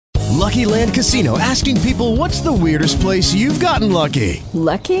Lucky Land Casino, asking people, what's the weirdest place you've gotten lucky?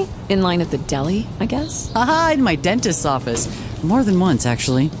 Lucky? In line at the deli, I guess? Aha, in my dentist's office. More than once,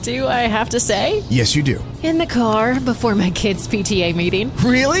 actually. Do I have to say? Yes, you do. In the car before my kids' PTA meeting.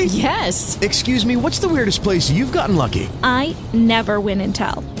 Really? Yes. Excuse me, what's the weirdest place you've gotten lucky? I never win and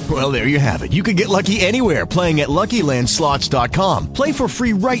tell. Well, there you have it. You can get lucky anywhere, playing at LuckyLandSlots.com. Play for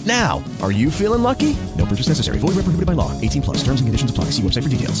free right now. Are you feeling lucky? No purchase necessary. Void where prohibited by law. 18 plus. Terms and conditions apply. See website for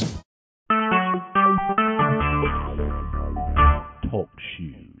details. Talk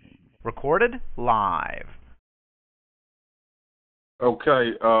shoes. Recorded live.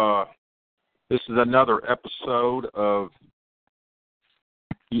 Okay, this is another episode of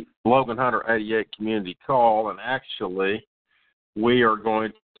Logan Hunter 88 Community Call, and actually, we are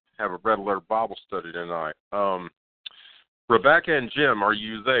going to have a Red Alert Bible study tonight. Rebecca and Jim, are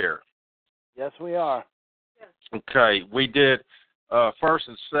you there? Yes, we are. Okay, we did first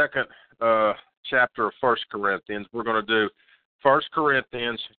and second chapter of 1 Corinthians. We're going to do 1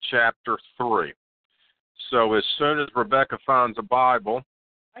 Corinthians chapter 3. So as soon as Rebecca finds a Bible,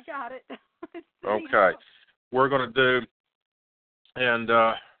 I got it. Okay, we're going to do, and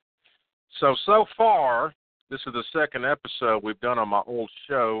so far, this is the second episode we've done on my old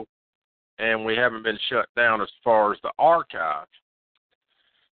show, and we haven't been shut down as far as the archive.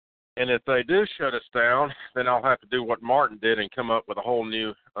 And if they do shut us down, then I'll have to do what Martin did and come up with a whole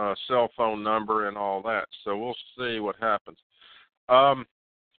new cell phone number and all that. So we'll see what happens.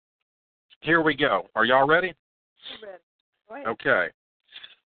 Here we go. Are y'all ready? I'm ready. Go ahead. Okay.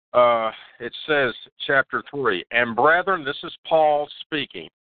 It says, chapter 3, and brethren, this is Paul speaking,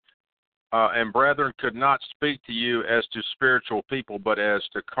 and brethren could not speak to you as to spiritual people, but as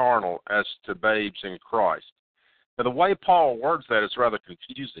to carnal, as to babes in Christ. Now, the way Paul words that is rather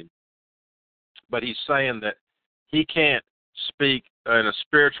confusing, but he's saying that he can't speak in a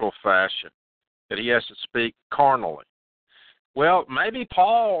spiritual fashion, that he has to speak carnally. Well, maybe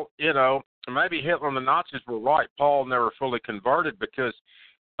Paul, maybe Hitler and the Nazis were right. Paul never fully converted because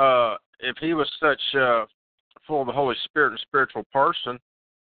if he was such full of the Holy Spirit and spiritual person,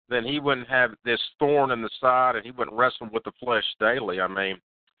 then he wouldn't have this thorn in the side and he wouldn't wrestle with the flesh daily. I mean,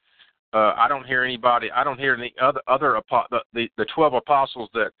 I don't hear any the 12 apostles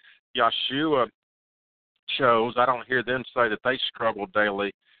that Yeshua chose. I don't hear them say that they struggle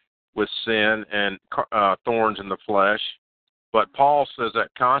daily with sin and thorns in the flesh. But Paul says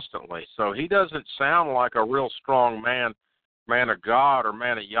that constantly. So he doesn't sound like a real strong man of God or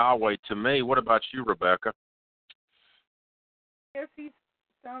man of Yahweh to me. What about you, Rebecca? Yes, he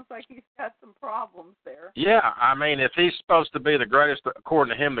sounds like he's got some problems there. Yeah, I mean, if he's supposed to be the greatest,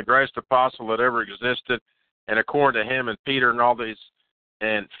 according to him, the greatest apostle that ever existed, and according to him and Peter and all these,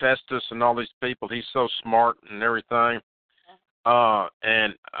 and Festus and all these people, he's so smart and everything.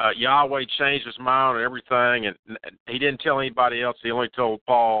 And Yahweh changed his mind and everything, and he didn't tell anybody else. He only told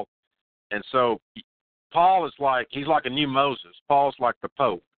Paul. And so Paul is he's like a new Moses. Paul's like the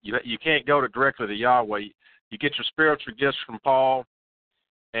Pope. You can't go directly to Yahweh. You get your spiritual gifts from Paul,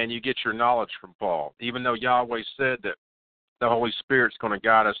 and you get your knowledge from Paul, even though Yahweh said that the Holy Spirit's going to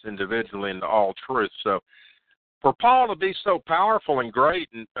guide us individually into all truth. So for Paul to be so powerful and great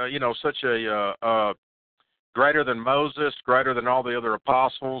and, such a greater than Moses, greater than all the other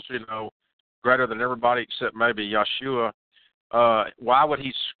apostles, greater than everybody except maybe Yeshua, why would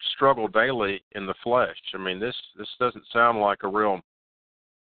he struggle daily in the flesh? I mean, this doesn't sound like a real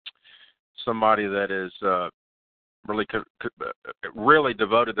somebody that is really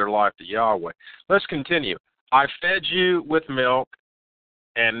devoted their life to Yahweh. Let's continue. I fed you with milk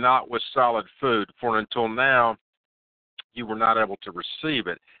and not with solid food, for until now you were not able to receive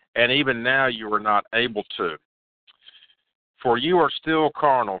it, and even now you are not able to. For you are still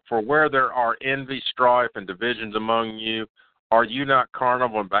carnal, for where there are envy, strife, and divisions among you, are you not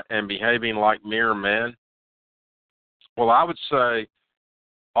carnal and behaving like mere men? Well, I would say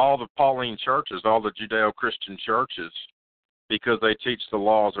all the Pauline churches, all the Judeo-Christian churches, because they teach the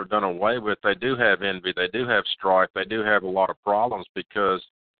laws are done away with, they do have envy, they do have strife, they do have a lot of problems because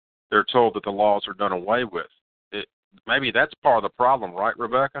they're told that the laws are done away with. Maybe that's part of the problem, right,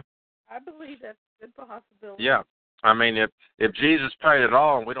 Rebecca? I believe that's a good possibility. Yeah. I mean, if Jesus paid it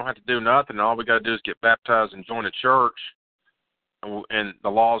all and we don't have to do nothing, all we got to do is get baptized and join a church, and the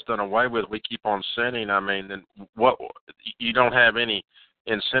law's done away with, we keep on sinning, I mean, then what? You don't have any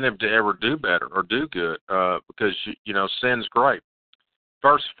incentive to ever do better or do good because, sin's great.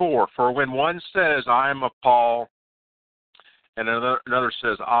 Verse 4, for when one says, I am of Paul, and another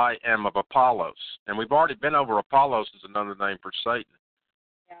says, I am of Apollos. And we've already been over Apollos is another name for Satan.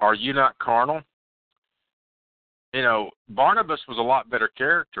 Yeah. Are you not carnal? Barnabas was a lot better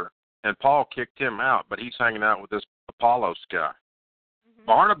character. and Paul kicked him out, but he's hanging out with this Apollos guy.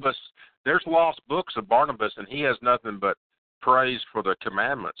 Barnabas, there's lost books of Barnabas, and he has nothing but praise for the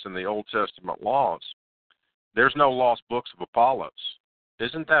commandments and the Old Testament laws. There's no lost books of Apollos.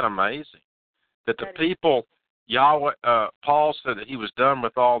 Isn't that amazing? That the people, Yahweh, Paul said that he was done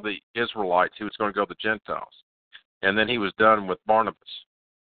with all the Israelites. He was going to go to the Gentiles. And then he was done with Barnabas.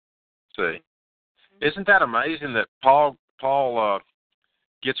 See? Isn't that amazing that Paul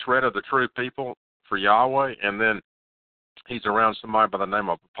gets rid of the true people for Yahweh, and then he's around somebody by the name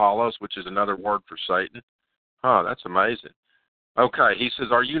of Apollos, which is another word for Satan? That's amazing. Okay, he says,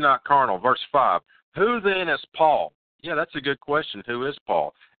 are you not carnal? Verse 5, who then is Paul? Yeah, that's a good question. Who is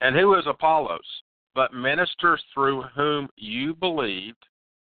Paul? And who is Apollos? But ministers through whom you believed,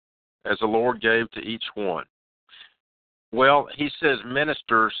 as the Lord gave to each one. Well, he says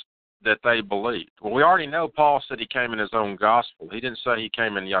ministers that they believed. Well, we already know Paul said he came in his own gospel. He didn't say he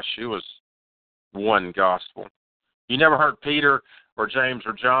came in Yeshua's one gospel. You never heard Peter or James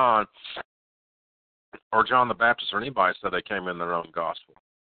or John the Baptist or anybody say they came in their own gospel.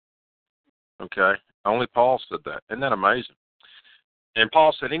 Okay? Only Paul said that. Isn't that amazing? And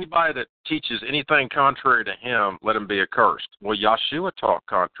Paul said, anybody that teaches anything contrary to him, let him be accursed. Well, Yeshua taught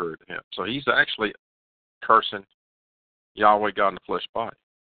contrary to him. So he's actually cursing Yahweh God in the flesh body.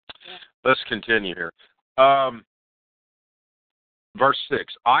 Yeah. Let's continue here. Verse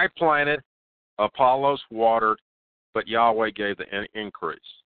 6, I planted, Apollos watered, but Yahweh gave the increase.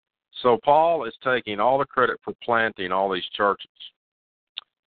 So Paul is taking all the credit for planting all these churches.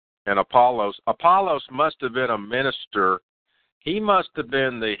 And Apollos must have been a minister. He must have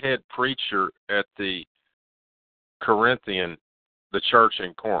been the head preacher at the church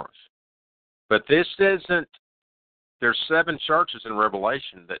in Corinth. But this isn't, there's 7 churches in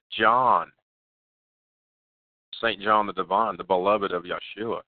Revelation that St. John the Divine, the beloved of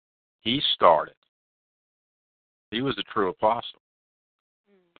Yeshua, he started. He was a true apostle.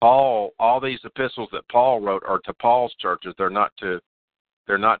 Paul, all these epistles that Paul wrote are to Paul's churches. They're not to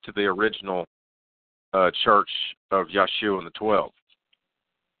the original church of Yeshua and the 12.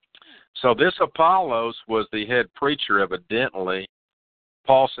 So this Apollos was the head preacher, evidently.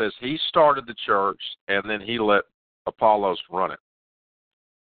 Paul says he started the church, and then he let Apollos run it.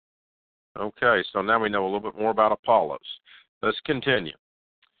 Okay, so now we know a little bit more about Apollos. Let's continue.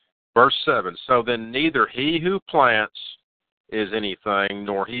 Verse 7, so then neither he who plants is anything,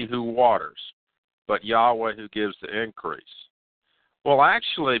 nor he who waters, but Yahweh who gives the increase. Well,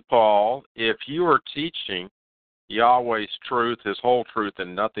 actually, Paul, if you are teaching Yahweh's truth, his whole truth,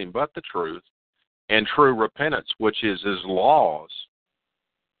 and nothing but the truth, and true repentance, which is his laws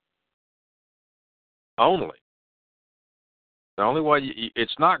only. The only way,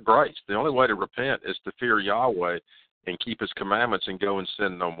 it's not grace. The only way to repent is to fear Yahweh and keep his commandments and go and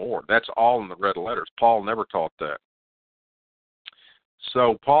sin no more. That's all in the red letters. Paul never taught that.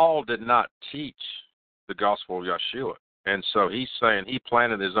 So Paul did not teach the gospel of Yeshua. And so he's saying he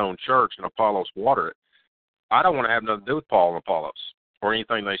planted his own church and Apollos watered it. I don't want to have nothing to do with Paul and Apollos or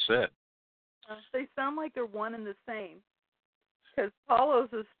anything they said. They sound like they're one and the same. Because Apollos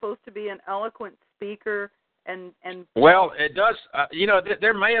is supposed to be an eloquent speaker and well, it does.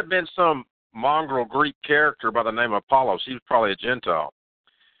 There may have been some mongrel Greek character by the name of Apollos. He was probably a Gentile.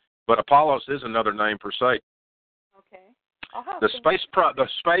 But Apollos is another name for Satan. Okay. The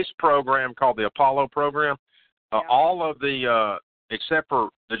space program called the Apollo program, all of the except for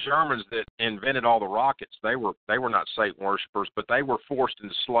the Germans that invented all the rockets, they were not Satan worshipers, but they were forced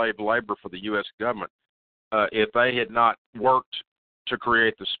into slave labor for the U.S. government. If they had not worked to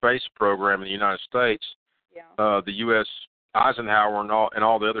create the space program in the United States, the U.S. Eisenhower and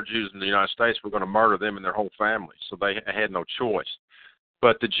all the other Jews in the United States were going to murder them and their whole family, so they had no choice.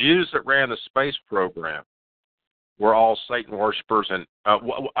 But the Jews that ran the space program were all Satan worshipers, and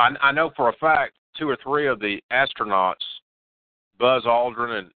I know for a fact 2 or 3 of the astronauts, Buzz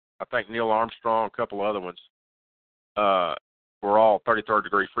Aldrin and I think Neil Armstrong, a couple other ones, were all 33rd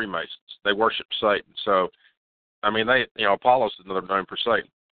degree Freemasons. They worshiped Satan. So, I mean, Apollos is another name for Satan.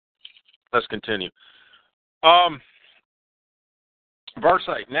 Let's continue. Verse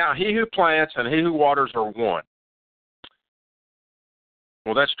 8, now he who plants and he who waters are one.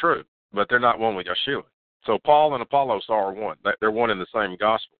 Well, that's true, but they're not one with Yeshua. So Paul and Apollos are one. They're one in the same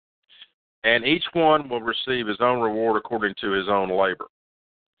gospel. And each one will receive his own reward according to his own labor.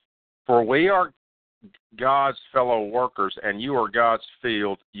 For we are God's fellow workers, and you are God's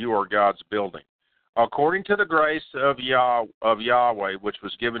field, you are God's building. According to the grace of Yahweh, which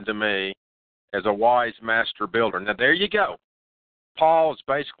was given to me as a wise master builder. Now, there you go. Paul is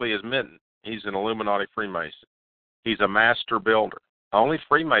basically admitting he's an Illuminati Freemason. He's a master builder. Only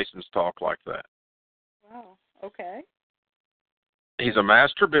Freemasons talk like that. Wow. Okay. He's a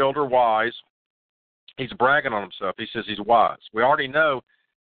master builder, wise. He's bragging on himself. He says he's wise. We already know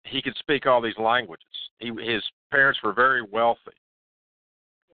he could speak all these languages. His parents were very wealthy.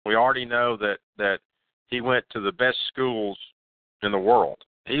 We already know that he went to the best schools in the world.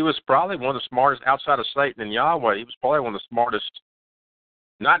 He was probably one of the smartest outside of Satan and Yahweh. He was probably one of the smartest,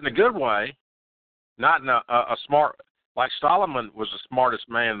 not in a good way, not in a smart, like Solomon was the smartest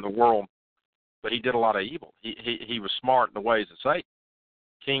man in the world, but he did a lot of evil. He was smart in the ways of Satan.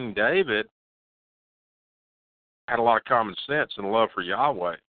 King David had a lot of common sense and love for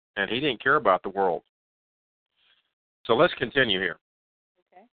Yahweh, and he didn't care about the world. So let's continue here.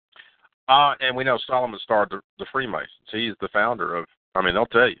 Okay. And we know Solomon started the Freemasons. He's the founder of, they'll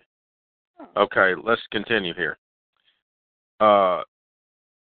tell you. Oh. Okay, let's continue here.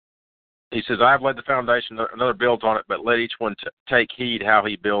 He says, I have laid the foundation, another builds on it, but let each one take heed how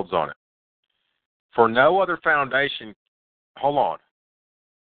he builds on it. For no other foundation, hold on.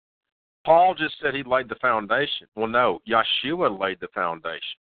 Paul just said he laid the foundation. Well, no, Yeshua laid the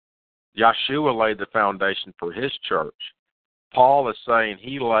foundation. Yeshua laid the foundation for his church. Paul is saying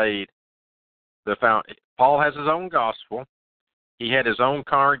he laid the foundation. Paul has his own gospel. He had his own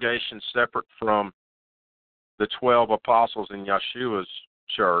congregation separate from the 12 apostles in Yeshua's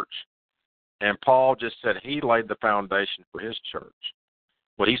church. And Paul just said he laid the foundation for his church.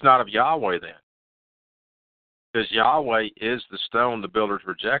 But he's not of Yahweh then. Because Yahweh is the stone the builders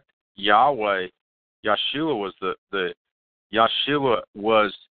rejected. Yahweh, Yeshua was Yeshua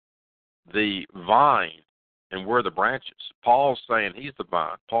was the vine, and we're the branches. Paul's saying he's the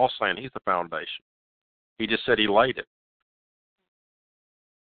vine. Paul's saying he's the foundation. He just said he laid it.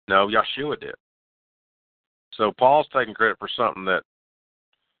 No, Yeshua did. So Paul's taking credit for something that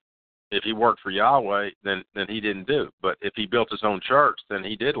if he worked for Yahweh, then he didn't do. But if he built his own church, then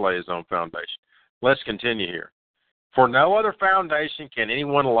he did lay his own foundation. Let's continue here. For no other foundation can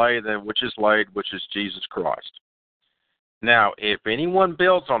anyone lay than which is laid, which is Jesus Christ. Now, if anyone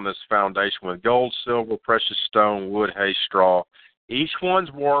builds on this foundation with gold, silver, precious stone, wood, hay, straw, each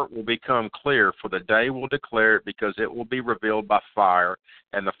one's work will become clear, for the day will declare it, because it will be revealed by fire,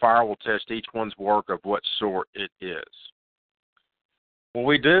 and the fire will test each one's work of what sort it is. Well,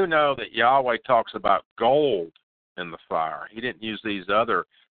 we do know that Yahweh talks about gold in the fire. He didn't use these other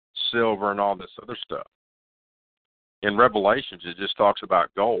silver and all this other stuff. In Revelations, it just talks about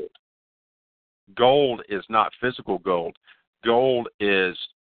gold. Gold is not physical gold. Gold is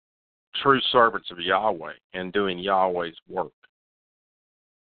true servants of Yahweh and doing Yahweh's work.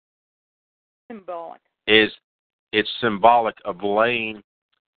 Symbolic. It's symbolic of laying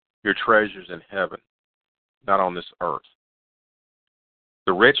your treasures in heaven, not on this earth.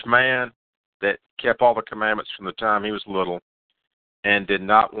 The rich man that kept all the commandments from the time he was little and did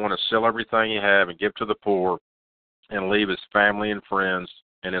not want to sell everything he had and give to the poor and leave his family and friends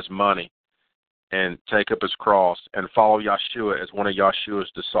and his money and take up his cross and follow Yeshua as one of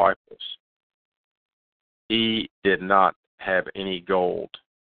Yeshua's disciples. He did not have any gold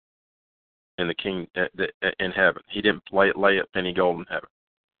in in heaven. He didn't lay up any gold in heaven,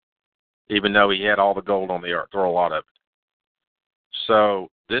 even though he had all the gold on the earth, or a lot of it. So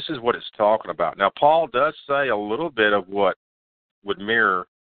this is what it's talking about. Now, Paul does say a little bit of what would mirror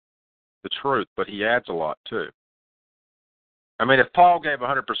the truth, but he adds a lot too. If Paul gave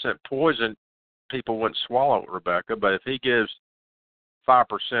 100% poison, people wouldn't swallow it, Rebecca. But if he gives 5%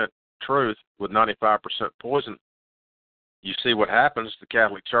 truth with 95% poison, you see what happens. The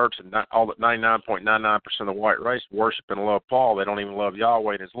Catholic Church and all that 99.99% of the white race worship and love Paul. They don't even love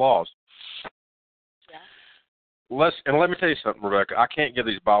Yahweh and his laws. Yeah. Let me tell you something, Rebecca. I can't give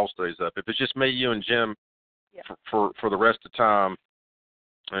these Bible studies up. If it's just me, you, and Jim for the rest of the time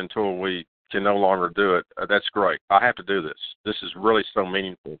until we can no longer do it, that's great. I have to do this. This is really so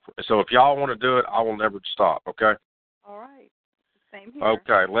meaningful. So if y'all want to do it, I will never stop, okay? All right. Same here.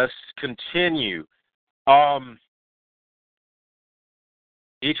 Okay, let's continue.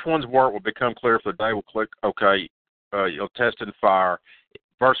 Each one's work will become clear, for the day will click, okay, you'll test in fire.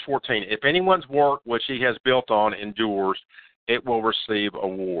 Verse 14, if anyone's work which he has built on endures, it will receive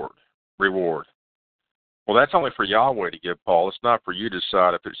reward. Well, that's only for Yahweh to give, Paul. It's not for you to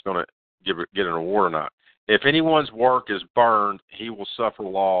decide if it's going to get an award or not. If anyone's work is burned, he will suffer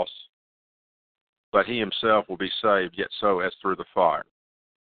loss, but he himself will be saved, yet so as through the fire.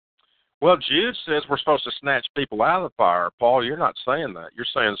 Well, Jude says we're supposed to snatch people out of the fire. Paul, you're not saying that. You're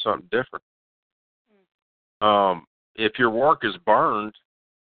saying something different. If your work is burned,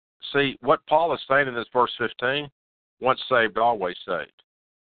 see, what Paul is saying in this verse 15, once saved, always saved.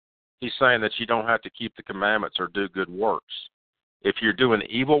 He's saying that you don't have to keep the commandments or do good works. if you're doing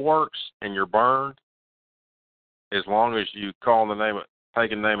evil works and you're burned, as long as you call on the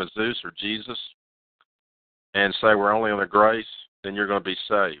pagan name of Zeus or Jesus and say we're only under grace, then you're going to be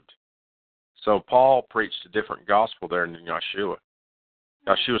saved. So Paul preached a different gospel there than Yeshua.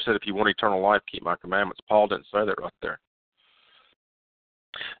 Yeshua said, if you want eternal life, keep my commandments. Paul didn't say that right there.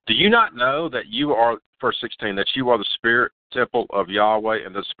 Do you not know that you are, verse 16, that you are the spirit temple of Yahweh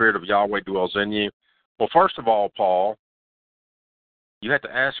and the Spirit of Yahweh dwells in you? Well, first of all, Paul, you have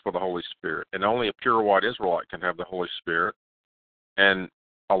to ask for the Holy Spirit, and only a pure white Israelite can have the Holy Spirit. And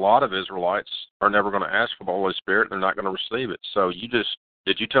a lot of Israelites are never going to ask for the Holy Spirit, and they're not going to receive it. So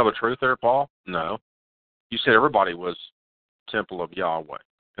did you tell the truth there, Paul? No. You said everybody was temple of Yahweh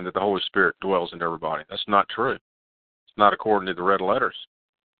and that the Holy Spirit dwells in everybody. That's not true. It's not according to the red letters.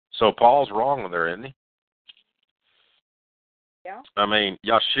 So Paul's wrong there, isn't he? Yeah. I mean,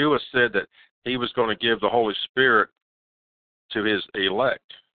 Yeshua said that he was going to give the Holy Spirit to his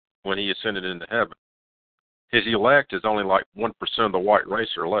elect when he ascended into heaven. His elect is only like 1% of the white race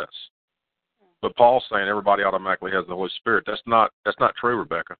or less. But Paul's saying everybody automatically has the Holy Spirit. That's not true,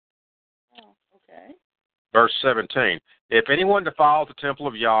 Rebecca. Oh, okay. Verse 17, if anyone defiles the temple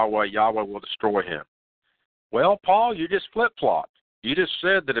of Yahweh, Yahweh will destroy him. Well, Paul, you just flip-flopped. You just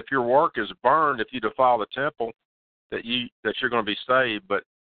said that if your work is burned, if you defile the temple, that you're going to be saved, but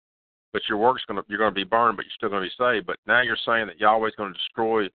your work's you're going to be burned, but you're still going to be saved. But now you're saying that Yahweh's going to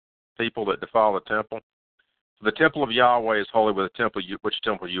destroy people that defile the temple. The temple of Yahweh is holy, with the temple which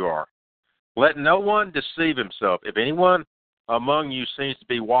temple you are. Let no one deceive himself. If anyone among you seems to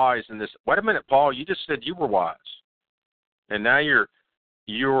be wise in this, wait a minute, Paul, you just said you were wise, and now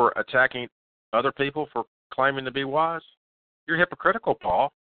you're attacking other people for claiming to be wise. You're hypocritical,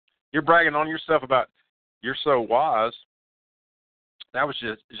 Paul. You're bragging on yourself about you're so wise. That was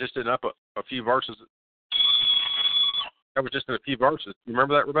just in a few verses. That was just in a few verses. You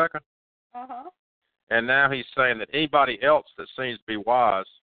remember that, Rebecca? Uh-huh. And now he's saying that anybody else that seems to be wise,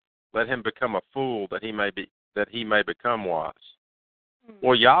 let him become a fool that he may become wise.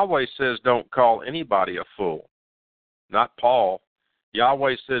 Well, Yahweh says don't call anybody a fool, not Paul.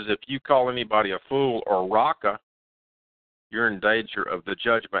 Yahweh says if you call anybody a fool or raka, you're in danger of the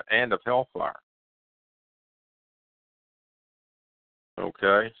judgment and of hellfire.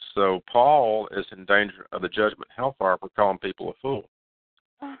 Okay, so Paul is in danger of the judgment and hellfire for calling people a fool.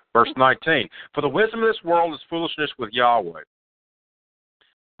 Verse 19, for the wisdom of this world is foolishness with Yahweh.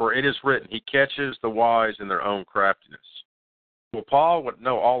 For it is written, he catches the wise in their own craftiness. Well, Paul would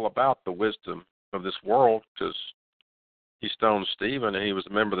know all about the wisdom of this world because he stoned Stephen and he was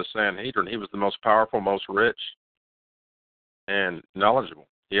a member of the Sanhedrin. He was the most powerful, most rich, and knowledgeable.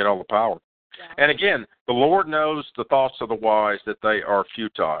 He had all the power. Yeah. And again, the Lord knows the thoughts of the wise, that they are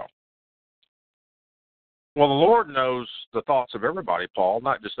futile. Well, the Lord knows the thoughts of everybody, Paul,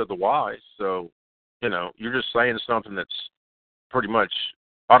 not just of the wise. So, you're just saying something that's pretty much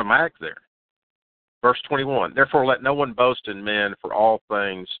automatic there. Verse 21, therefore let no one boast in men, for all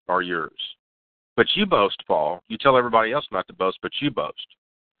things are yours. But you boast, Paul. You tell everybody else not to boast, but you boast.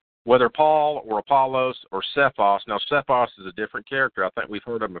 Whether Paul or Apollos or Cephas. Now, Cephas is a different character. I think we've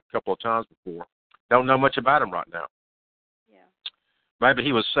heard of him a couple of times before. Don't know much about him right now. Yeah. Maybe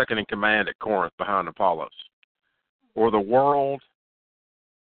he was second in command at Corinth behind Apollos. Or the world,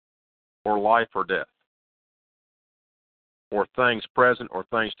 or life or death, or things present or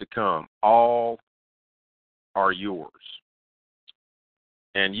things to come. All are yours.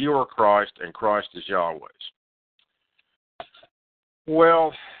 And you are Christ, and Christ is Yahweh's.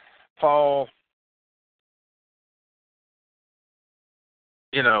 Well, Paul,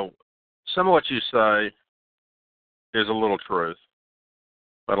 some of what you say is a little truth,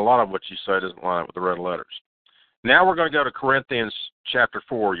 but a lot of what you say doesn't line up with the red letters. Now we're going to go to Corinthians chapter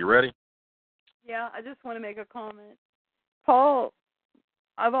 4. You ready? Yeah, I just want to make a comment. Paul,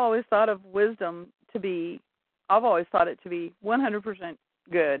 I've always thought of wisdom to be 100%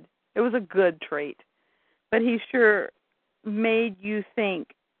 good. It was a good trait. But he sure made you think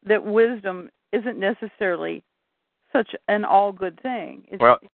that wisdom isn't necessarily such an all-good thing.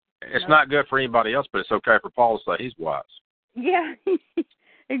 It's not good for anybody else, but it's okay for Paul to say he's wise. Yeah,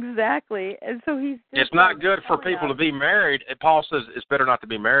 exactly. And so it's not good for people to be married. And Paul says it's better not to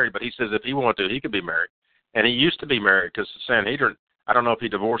be married, but he says if he wanted to, he could be married. And he used to be married because the Sanhedrin, I don't know if he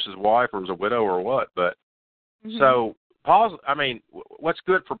divorced his wife or was a widow or what, but so what's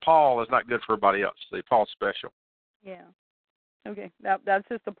good for Paul is not good for everybody else. See, Paul's special. Yeah. Okay, that's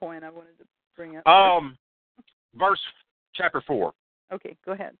just the point I wanted to bring up. Verse chapter 4. Okay,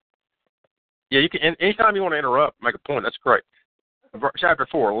 go ahead. Yeah, you can. Anytime you want to interrupt, make a point. That's great. Chapter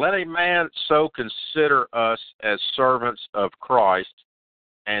 4, let a man so consider us as servants of Christ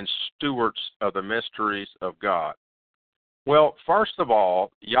and stewards of the mysteries of God. Well, first of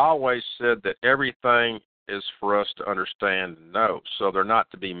all, Yahweh said that everything is for us to understand and know, so they're not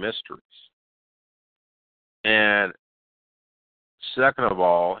to be mysteries. And second of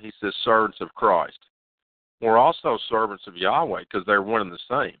all, he says servants of Christ. We're also servants of Yahweh because they're one and the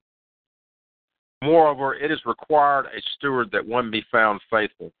same. Moreover, it is required a steward that one be found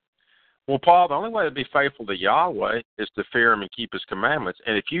faithful. Well, Paul, the only way to be faithful to Yahweh is to fear him and keep his commandments.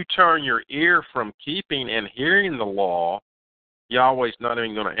 And if you turn your ear from keeping and hearing the law, Yahweh's not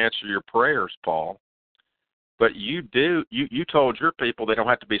even going to answer your prayers, Paul. But you do. You told your people they don't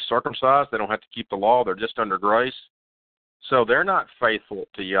have to be circumcised. They don't have to keep the law. They're just under grace. So they're not faithful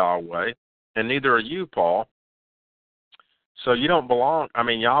to Yahweh, and neither are you, Paul. So you don't belong. I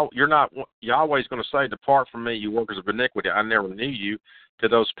mean, you're not. Yahweh's going to say, "Depart from me, you workers of iniquity. I never knew you." To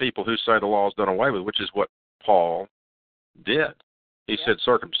those people who say the law is done away with, which is what Paul did. He said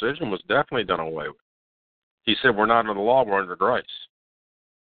circumcision was definitely done away with. He said we're not under the law, we're under grace.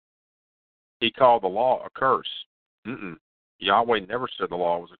 He called the law a curse. Yahweh never said the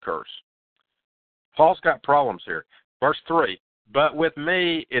law was a curse. Paul's got problems here. Verse 3, but with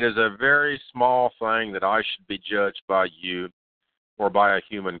me it is a very small thing that I should be judged by you or by a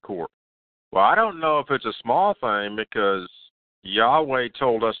human court. Well, I don't know if it's a small thing because Yahweh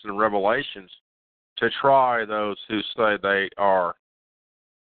told us in Revelations to try those who say they are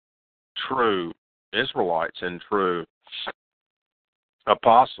true Israelites and true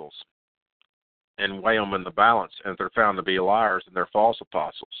apostles and weigh them in the balance, and if they're found to be liars, and they're false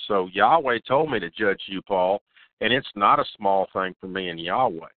apostles. So Yahweh told me to judge you, Paul, and it's not a small thing for me and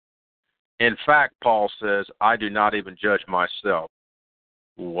Yahweh. In fact, Paul says, I do not even judge myself.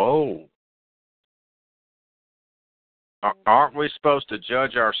 Whoa. Aren't we supposed to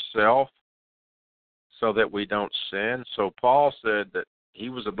judge ourselves so that we don't sin? So Paul said that he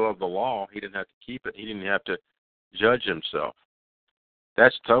was above the law. He didn't have to keep it. He didn't have to judge himself.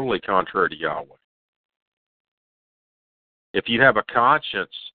 That's totally contrary to Yahweh. If you have a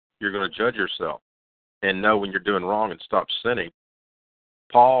conscience, you're going to judge yourself and know when you're doing wrong and stop sinning.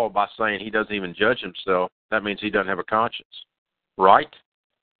 Paul, by saying he doesn't even judge himself, that means he doesn't have a conscience. Right?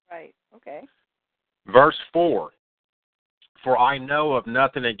 Right. Okay. Verse 4. For I know of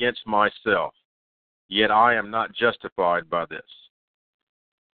nothing against myself, yet I am not justified by this.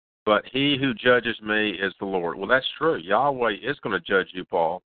 But he who judges me is the Lord. Well, that's true. Yahweh is going to judge you,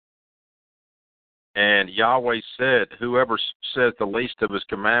 Paul. And Yahweh said, whoever says the least of his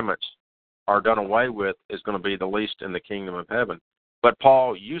commandments are done away with is going to be the least in the kingdom of heaven. But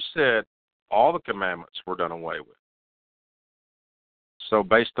Paul, you said all the commandments were done away with. So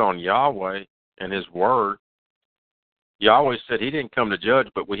based on Yahweh and his word, Yahweh said he didn't come to judge,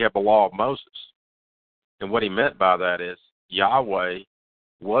 but we have the law of Moses. And what he meant by that is Yahweh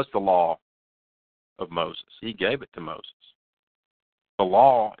was the law of Moses. He gave it to Moses. The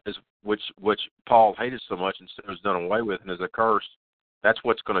law is which Paul hated so much and said was done away with and is a curse. That's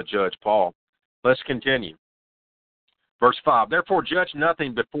what's going to judge Paul. Let's continue. Verse 5, therefore judge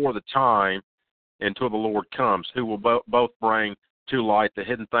nothing before the time until the Lord comes, who will both bring to light the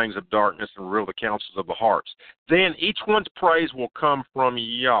hidden things of darkness and reveal the counsels of the hearts. Then each one's praise will come from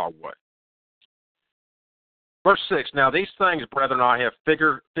Yahweh. Verse 6, now these things, brethren, I have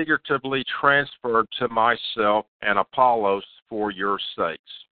figuratively transferred to myself and Apollos for your sakes.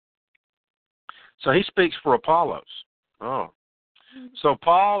 So he speaks for Apollos. Oh. So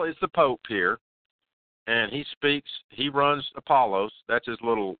Paul is the Pope here, and he runs Apollos. That's his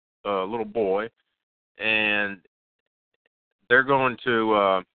little boy, and they're going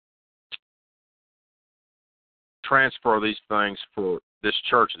to transfer these things for this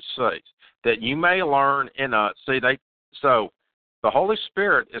church's sake, that you may learn in us. So the Holy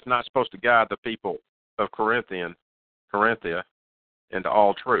Spirit is not supposed to guide the people of Corinthia into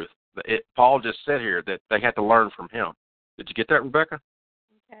all truth. Paul just said here that they had to learn from him. Did you get that, Rebecca?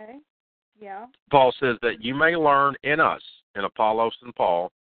 Okay. Yeah. Paul says that you may learn in us, in Apollos and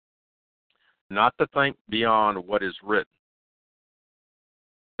Paul, not to think beyond what is written,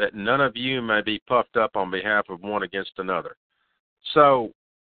 that none of you may be puffed up on behalf of one against another. So,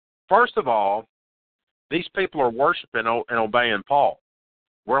 first of all, these people are worshiping and obeying Paul.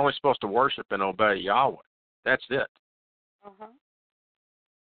 We're only supposed to worship and obey Yahweh. That's it. Uh-huh.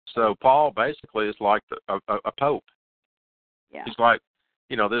 So Paul basically is like a pope. Yeah. He's like,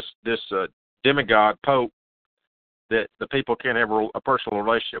 this demigod pope that the people can't have a personal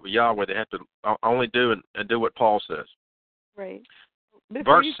relationship with Yahweh. They have to only do and do what Paul says. Right.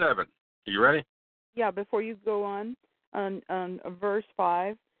 Verse 7. Are you ready? Yeah, before you go on, on verse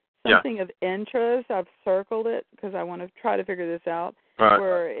 5, something of interest. I've circled it because I want to try to figure this out. Right.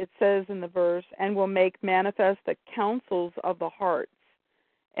 Where it says in the verse, and will make manifest the counsels of the hearts.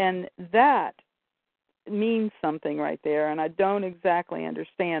 And that means something right there, and I don't exactly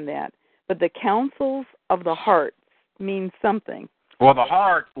understand that. But the counsels of the hearts mean something. Well, the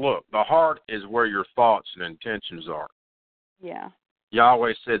heart is where your thoughts and intentions are. Yeah.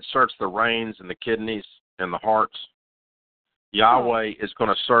 Yahweh said, search the reins and the kidneys and the hearts. Yahweh is going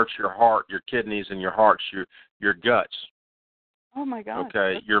to search your heart, your kidneys and your hearts, your guts. Oh, my God.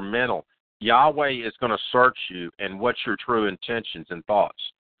 Okay, your mental. Yahweh is going to search you and what's your true intentions and thoughts.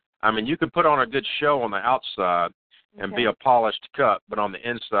 I mean, you can put on a good show on the outside and be a polished cup, but on the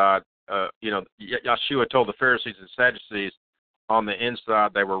inside, Yeshua told the Pharisees and Sadducees on the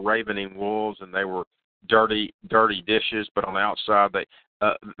inside they were ravening wolves and they were dirty dishes, but on the outside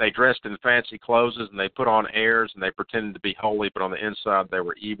they dressed in fancy clothes and they put on airs and they pretended to be holy, but on the inside they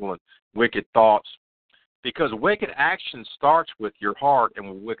were evil and wicked thoughts. Because wicked action starts with your heart and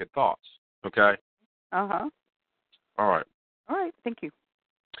with wicked thoughts. Okay? Uh-huh. All right. All right. Thank you.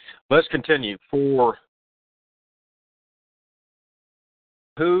 Let's continue. For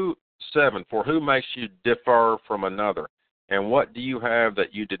who makes you differ from another? And what do you have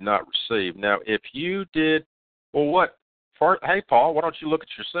that you did not receive? Now, if you did, hey, Paul, why don't you look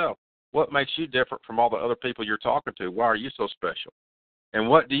at yourself? What makes you different from all the other people you're talking to? Why are you so special? And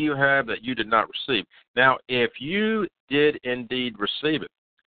what do you have that you did not receive? Now, if you did indeed receive it,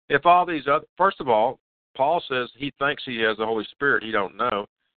 if all these other, first of all, Paul says he thinks he has the Holy Spirit. He don't know.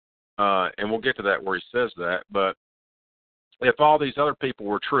 And we'll get to that where he says that. But if all these other people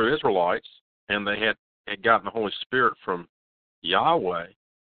were true Israelites and they had gotten the Holy Spirit from Yahweh,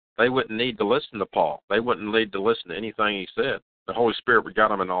 they wouldn't need to listen to Paul. They wouldn't need to listen to anything he said. The Holy Spirit would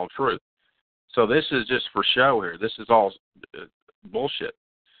guide them in all truth. So this is just for show here. This is all bullshit.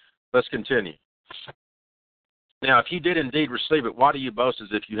 Let's continue. Now, if you did indeed receive it, why do you boast as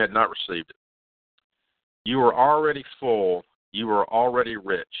if you had not received it? You are already full. You are already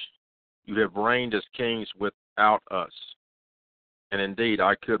rich. You have reigned as kings without us. And indeed,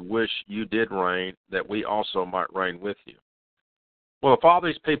 I could wish you did reign, that we also might reign with you. Well, if all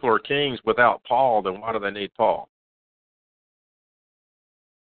these people are kings without Paul, then why do they need Paul?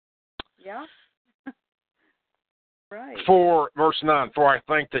 Yeah. Right. For, verse 9, for I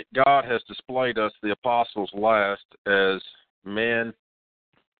think that God has displayed us, the apostles, last as men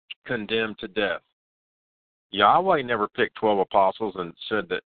condemned to death. Yahweh never picked 12 apostles and said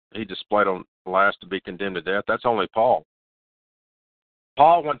that he displayed them last to be condemned to death. That's only Paul.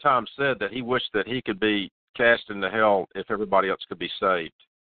 Paul one time said that he wished that he could be cast into hell if everybody else could be saved.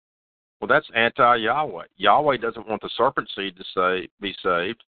 Well, that's anti-Yahweh. Yahweh doesn't want the serpent seed to be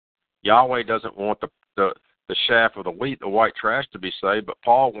saved. Yahweh doesn't want the shaft of the wheat, the white trash, to be saved, but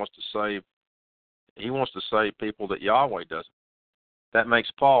Paul wants to save people that Yahweh doesn't. That makes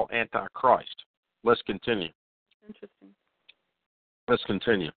Paul anti-Christ. Let's continue. Interesting. Let's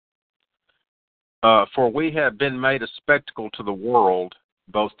continue. For we have been made a spectacle to the world,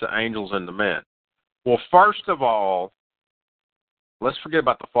 both to angels and to men. Well, first of all, let's forget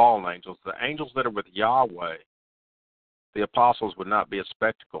about the fallen angels. The angels that are with Yahweh, the apostles would not be a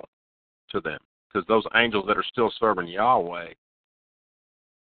spectacle to them, because those angels that are still serving Yahweh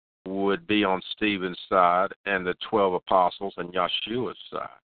would be on Stephen's side and the 12 apostles and Yeshua's side.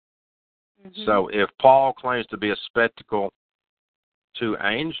 Mm-hmm. So if Paul claims to be a spectacle to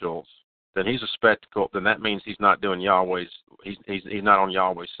angels, then he's a spectacle. Then that means he's not doing Yahweh's. He's not on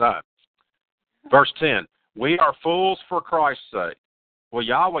Yahweh's side. Verse 10: we are fools for Christ's sake. Well,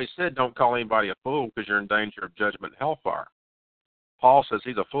 Yahweh said, "Don't call anybody a fool, because you're in danger of judgment and hellfire." Paul says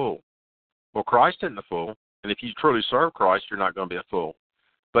he's a fool. Well, Christ isn't a fool, and if you truly serve Christ, you're not going to be a fool.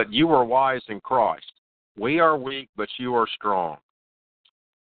 But you are wise in Christ. We are weak, but you are strong.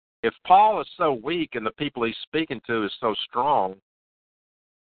 If Paul is so weak and the people he's speaking to is so strong,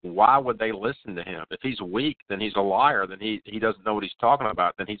 why would they listen to him? If he's weak, then he's a liar. Then he doesn't know what he's talking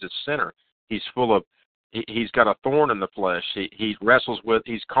about. Then he's a sinner. He's he's got a thorn in the flesh. He wrestles with,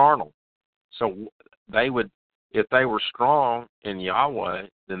 he's carnal. So they would, if they were strong in Yahweh,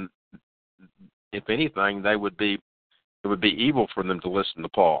 then if anything, it would be evil for them to listen to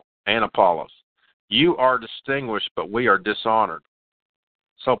Paul and Apollos. You are distinguished, but we are dishonored.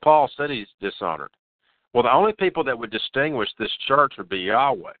 So Paul said he's dishonored. Well, the only people that would distinguish this church would be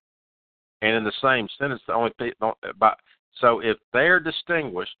Yahweh. And in the same sentence, the only people, so if they're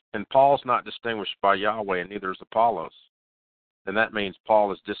distinguished and Paul's not distinguished by Yahweh and neither is Apollos, then that means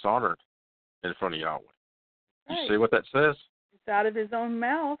Paul is dishonored in front of Yahweh. You see what that says? It's out of his own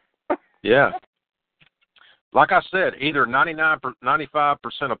mouth. Yeah. like I said, either 95%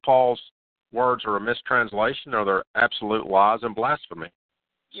 of Paul's words are a mistranslation or they're absolute lies and blasphemy.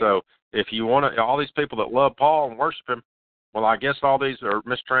 Yeah. So if you want to, all these people that love Paul and worship him, well, I guess all these are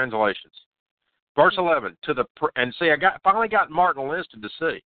mistranslations. Verse 11, and see, finally got Martin Linsted to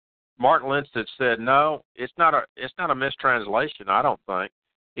see. Martin Linsted said, no, it's not a mistranslation, I don't think.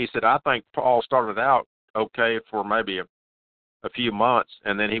 He said, I think Paul started out okay for maybe a few months,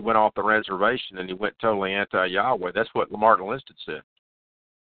 and then he went off the reservation and he went totally anti-Yahweh. That's what Martin Linsted said.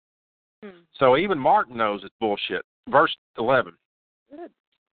 So even Martin knows it's bullshit. Verse 11. Good.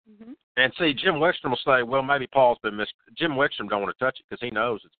 Mm-hmm. And see, Jim Wickstrom will say, well, maybe Paul's been Jim Wickstrom don't want to touch it because he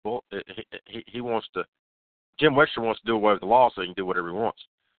knows it's bull. He wants to. Jim Wickstrom wants to do away with the law so he can do whatever he wants.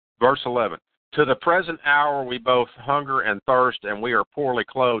 Verse 11. To the present hour we both hunger and thirst, and we are poorly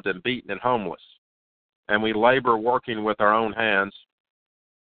clothed and beaten and homeless. And we labor working with our own hands.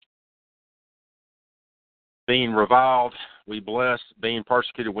 Being reviled, we bless. Being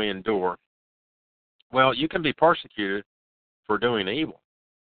persecuted, we endure. Well, you can be persecuted for doing evil.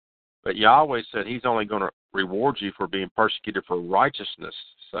 But Yahweh said he's only going to reward you for being persecuted for righteousness'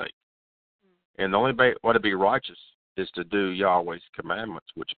 sake. And the only way to be righteous is to do Yahweh's commandments,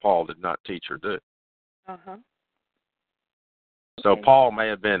 which Paul did not teach or do. Uh-huh. So Paul may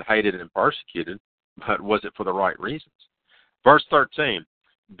have been hated and persecuted, but was it for the right reasons? Verse 13,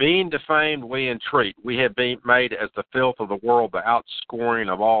 being defamed we entreat, we have been made as the filth of the world, the outscoring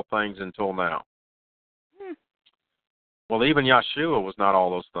of all things until now. Well, even Yeshua was not all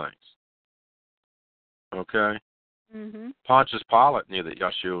those things. Okay? Mm-hmm. Pontius Pilate knew that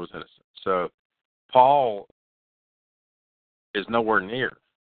Yeshua was innocent. So Paul is nowhere near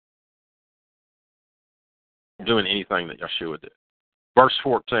doing anything that Yeshua did. Verse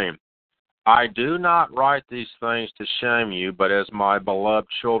 14, I do not write these things to shame you, but as my beloved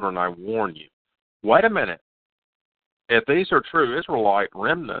children I warn you. Wait a minute. If these are true Israelite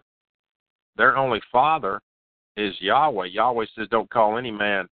remnant, their only father is Yahweh. Yahweh says don't call any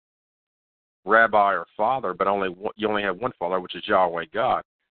man rabbi or father, but you only have one father, which is Yahweh God.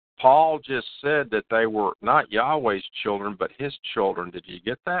 Paul just said that they were not Yahweh's children, but his children. Did you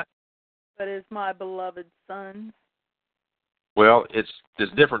get that? But is my beloved sons. Well, it's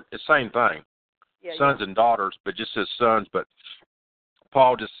different. It's the same thing. Yeah, sons and daughters, but just says sons. But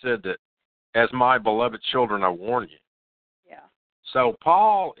Paul just said that as my beloved children, I warn you. Yeah. So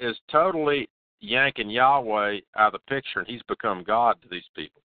Paul is totally yanking Yahweh out of the picture, and he's become God to these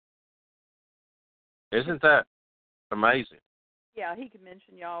people. Isn't that amazing? Yeah, he could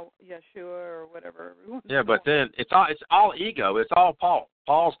mention Yeshua or whatever. Yeah, but then it's all ego. It's all Paul.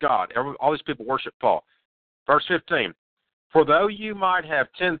 Paul's God. All these people worship Paul. Verse 15, for though you might have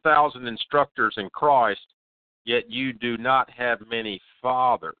 10,000 instructors in Christ, yet you do not have many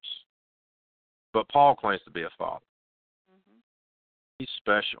fathers. But Paul claims to be a father. Mm-hmm. He's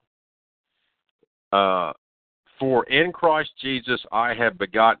special. For in Christ Jesus I have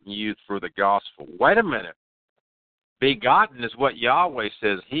begotten you through the gospel. Wait a minute. Begotten is what Yahweh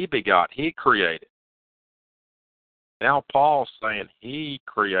says he begot. He created. Now Paul's saying he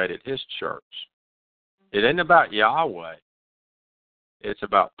created his church. It ain't about Yahweh. It's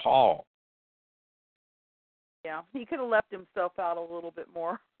about Paul. Yeah, he could have left himself out a little bit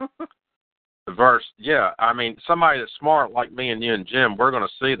more. The verse, yeah, I mean, somebody that's smart like me and you and Jim, we're going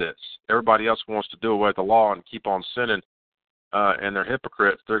to see this. Everybody else wants to do away with the law and keep on sinning, and they're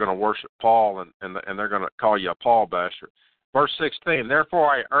hypocrites. They're going to worship Paul, and they're going to call you a Paul basher. Verse 16, therefore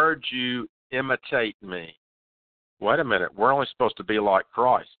I urge you, imitate me. Wait a minute, we're only supposed to be like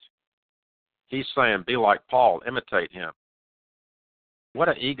Christ. He's saying, be like Paul, imitate him. What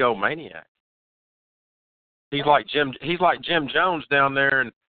an egomaniac. He's like Jim Jones down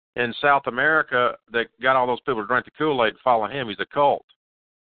there in South America that got all those people to drink the Kool-Aid and follow him. He's a cult.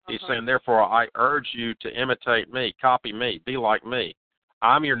 He's saying, therefore, I urge you to imitate me, copy me, be like me.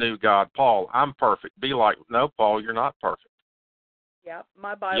 I'm your new God, Paul. I'm perfect. Be like, no, Paul, you're not perfect. Yeah,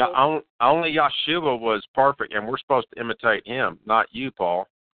 my Bible. Only Yeshua was perfect, and we're supposed to imitate him, not you, Paul.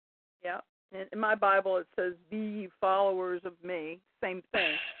 Yeah. In my Bible, it says, be ye followers of me. Same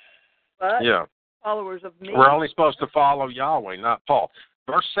thing. But yeah. Followers of me. We're only supposed to follow Yahweh, not Paul.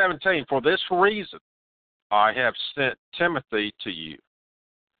 Verse 17, for this reason I have sent Timothy to you,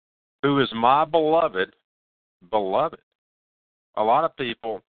 who is my beloved. A lot of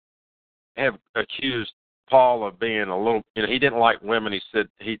people have accused Paul of being a little, he didn't like women. He said,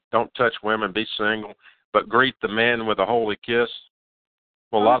 don't touch women, be single, but greet the men with a holy kiss.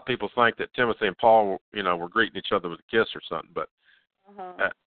 Well, a lot of people think that Timothy and Paul, were greeting each other with a kiss or something, but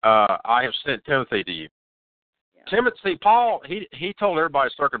I have sent Timothy to you, Timothy, Paul, he told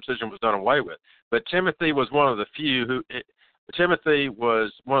everybody circumcision was done away with, but Timothy was one of the few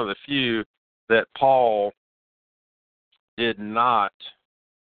that Paul did not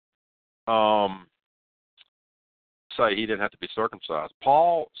say he didn't have to be circumcised.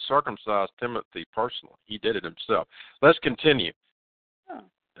 Paul circumcised Timothy personally. He did it himself. Let's continue. Oh.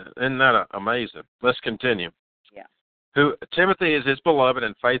 Isn't that amazing? Let's continue. Yeah. Timothy is his beloved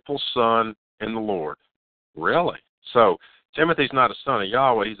and faithful son in the Lord. Really? So Timothy's not a son of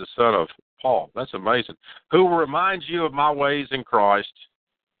Yahweh. He's a son of Paul. That's amazing. Who will remind you of my ways in Christ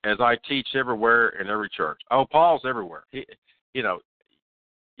as I teach everywhere in every church. Oh, Paul's everywhere.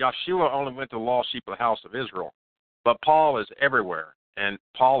 Yeshua only went to the lost sheep of the house of Israel, but Paul is everywhere, and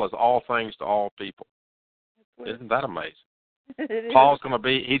Paul is all things to all people. Isn't that amazing? Paul's going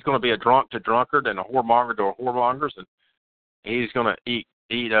to be a drunk to drunkard and a whoremonger to whoremongers, and he's going to eat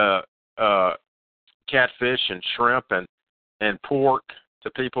catfish and shrimp and pork to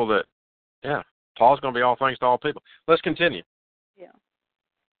people that, Paul's going to be all things to all people. Let's continue. Yeah.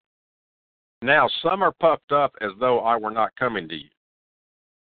 Now, some are puffed up as though I were not coming to you.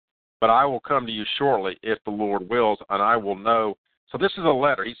 But I will come to you shortly if the Lord wills, and I will know. So this is a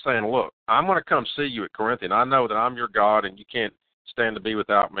letter. He's saying, look, I'm going to come see you at Corinth, and I know that I'm your God, and you can't stand to be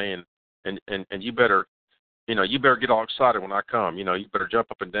without me, and you better, you better get all excited when I come. You better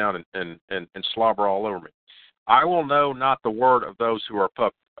jump up and down and slobber all over me. I will know not the word of those who are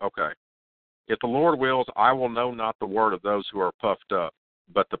puffed. Okay. If the Lord wills, I will know not the word of those who are puffed up,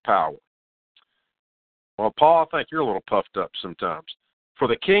 but the power. Well, Paul, I think you're a little puffed up sometimes. For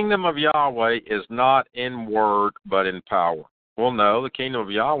the kingdom of Yahweh is not in word, but in power. Well, no, the kingdom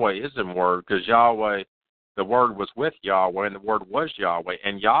of Yahweh is in word, because Yahweh, the word was with Yahweh, and the word was Yahweh.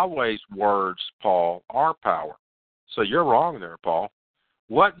 And Yahweh's words, Paul, are power. So you're wrong there, Paul.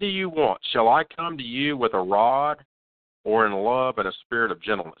 What do you want? Shall I come to you with a rod, or in love and a spirit of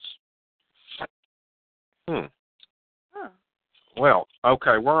gentleness? Well,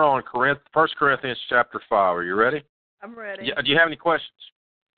 okay, we're on 1 Corinthians chapter 5. Are you ready? I'm ready. Do you have any questions?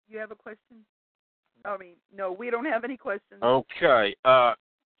 You have a question? No, we don't have any questions. Okay.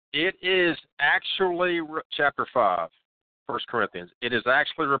 It is actually, chapter 5, 1 Corinthians, it is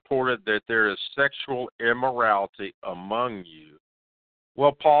actually reported that there is sexual immorality among you.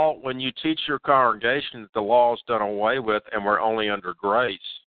 Well, Paul, when you teach your congregation that the law is done away with and we're only under grace,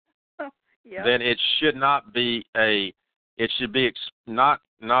 then it should not be it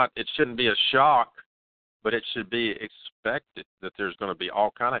shouldn't be a shock, but it should be expected that there's going to be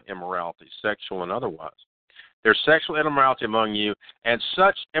all kind of immorality, sexual and otherwise. There's sexual immorality among you, and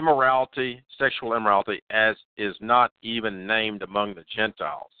such immorality, sexual immorality, as is not even named among the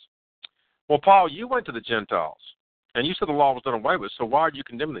Gentiles. Well, Paul, you went to the Gentiles, and you said the law was done away with, so why are you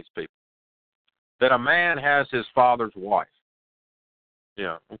condemning these people? That a man has his father's wife.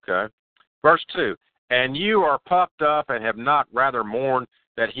 Yeah, okay. Verse 2, and you are puffed up and have not rather mourned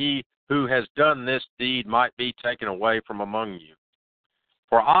that he who has done this deed might be taken away from among you.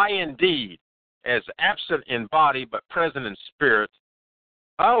 For I indeed, as absent in body but present in spirit.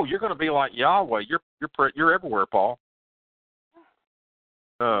 Oh, you're going to be like Yahweh. You're everywhere, Paul.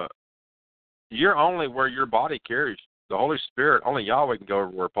 You're only where your body carries the Holy Spirit. Only Yahweh can go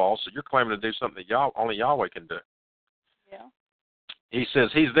everywhere, Paul. So you're claiming to do something that only Yahweh can do. Yeah. He says,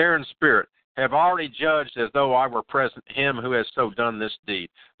 he's there in spirit. Have already judged as though I were present him who has so done this deed.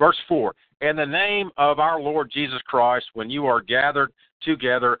 Verse 4, in the name of our Lord Jesus Christ, when you are gathered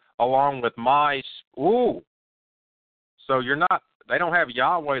together along with my... Ooh. So they don't have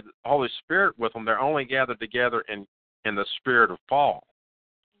Yahweh, the Holy Spirit with them. They're only gathered together in the spirit of Paul.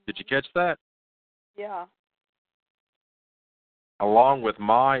 Did you catch that? Yeah. Along with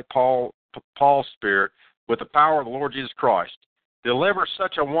my Paul's spirit, with the power of the Lord Jesus Christ. Deliver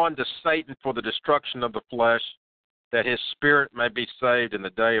such a one to Satan for the destruction of the flesh, that his spirit may be saved in the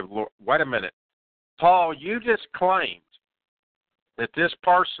day of the Lord. Wait a minute. Paul, you just claimed that this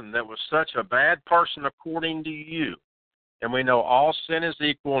person that was such a bad person according to you, and we know all sin is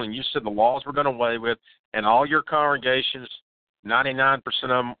equal, and you said the laws were done away with, and all your congregations, 99% of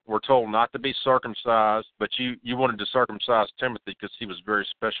them were told not to be circumcised, but you wanted to circumcise Timothy because he was very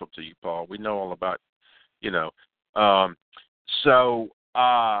special to you, Paul. We know all about, So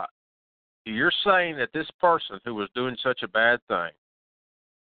you're saying that this person who was doing such a bad thing,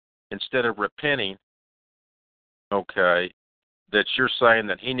 instead of repenting, okay, that you're saying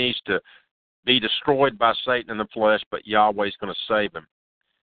that he needs to be destroyed by Satan in the flesh, but Yahweh's going to save him.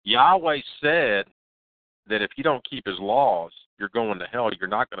 Yahweh said that if you don't keep his laws, you're going to hell. You're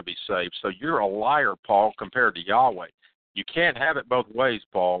not going to be saved. So you're a liar, Paul, compared to Yahweh. You can't have it both ways,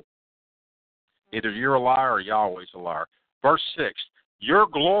 Paul. Either you're a liar or Yahweh's a liar. Verse 6, your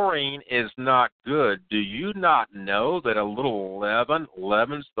glorying is not good. Do you not know that a little leaven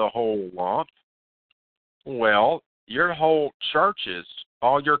leavens the whole lump? Well, your whole churches,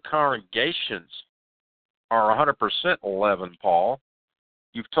 all your congregations are 100% leaven, Paul.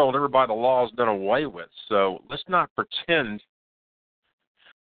 You've told everybody the law is done away with. So let's not pretend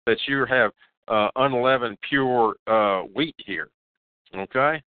that you have unleavened, pure wheat here.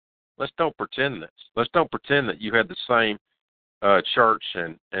 Okay? Let's don't pretend this. Let's don't pretend that you had the same church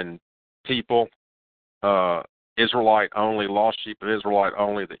and people, Israelite only, lost sheep of Israelite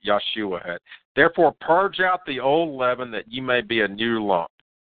only that Yeshua had. Therefore, purge out the old leaven that ye may be a new lump,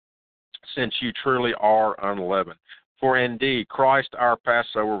 since you truly are unleavened. For indeed, Christ our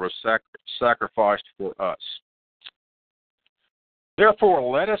Passover was sacrificed for us. Therefore,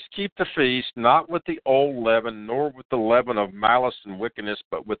 let us keep the feast, not with the old leaven, nor with the leaven of malice and wickedness,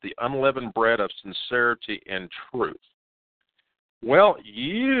 but with the unleavened bread of sincerity and truth. Well,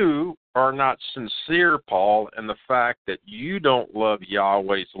 you are not sincere, Paul, in the fact that you don't love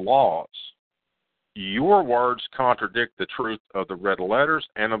Yahweh's laws. Your words contradict the truth of the red letters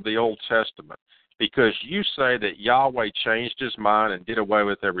and of the Old Testament, because you say that Yahweh changed his mind and did away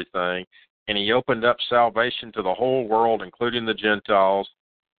with everything, and he opened up salvation to the whole world, including the Gentiles,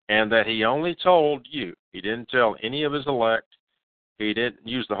 and that he only told you. He didn't tell any of his elect. He didn't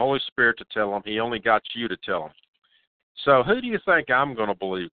use the Holy Spirit to tell them. He only got you to tell them. So who do you think I'm going to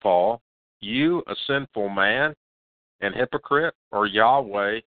believe, Paul? You, a sinful man and hypocrite, or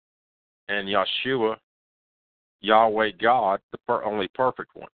Yahweh and Yeshua, Yahweh God, the only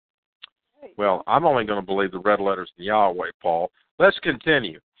perfect one? Well, I'm only going to believe the red letters in Yahweh, Paul. Let's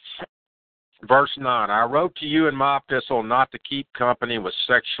continue. Verse 9, I wrote to you in my epistle not to keep company with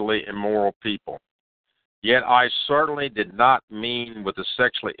sexually immoral people. Yet I certainly did not mean with the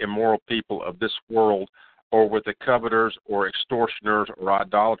sexually immoral people of this world, or with the coveters or extortioners or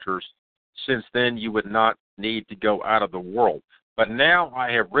idolaters, since then you would not need to go out of the world. But now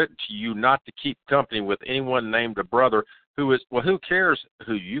I have written to you not to keep company with anyone named a brother who is, well, who cares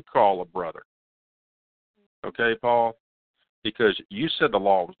who you call a brother? Okay, Paul? Because you said the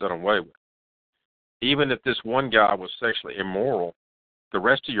law was done away with. Even if this one guy was sexually immoral, the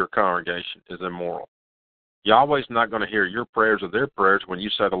rest of your congregation is immoral. Yahweh's not going to hear your prayers or their prayers when you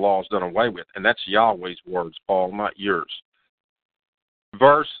say the law is done away with. And that's Yahweh's words, Paul, not yours.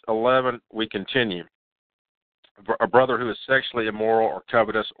 Verse 11, we continue. A brother who is sexually immoral or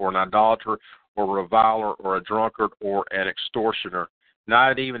covetous or an idolater or a reviler or a drunkard or an extortioner,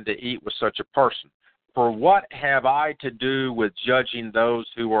 not even to eat with such a person. For what have I to do with judging those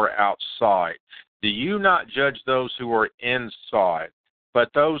who are outside? Do you not judge those who are inside? But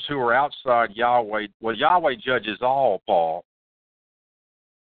those who are outside Yahweh, well, Yahweh judges all, Paul.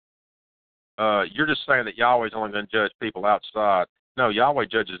 You're just saying that Yahweh's only going to judge people outside. No, Yahweh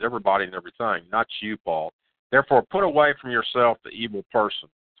judges everybody and everything, not you, Paul. Therefore, put away from yourself the evil person.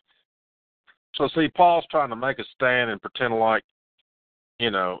 So, see, Paul's trying to make a stand and pretend like,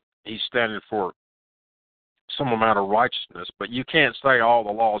 he's standing for some amount of righteousness. But you can't say all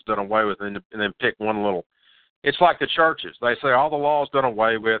the law is done away with and then pick one little. It's like the churches. They say all the law is done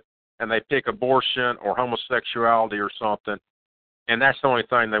away with, and they pick abortion or homosexuality or something, and that's the only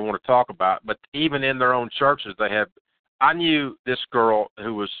thing they want to talk about. But even in their own churches, they have. I knew this girl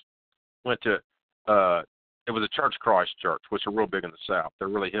who went to. It was a Church Christ church, which are real big in the South. They're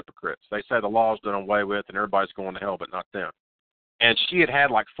really hypocrites. They say the law is done away with, and everybody's going to hell, but not them. And she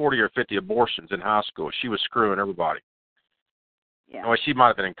had like 40 or 50 abortions in high school. She was screwing everybody. Yeah. Well, she might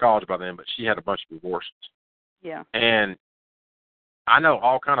have been in college by then, but she had a bunch of abortions. Yeah. And I know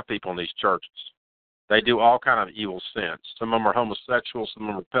all kind of people in these churches. They do all kind of evil sins. Some of them are homosexuals, some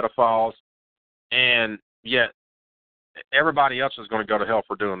of them are pedophiles, and yet everybody else is going to go to hell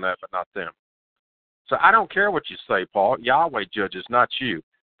for doing that, but not them. So I don't care what you say, Paul. Yahweh judges, not you.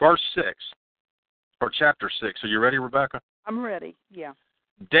 Verse 6, or chapter 6. Are you ready, Rebecca? I'm ready, yeah.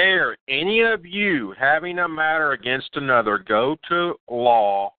 Dare any of you, having a matter against another, go to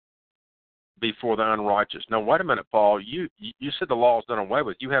law before the unrighteous. Now, wait a minute, Paul. You said the law is done away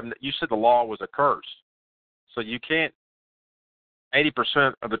with. You said the law was a curse. So you can't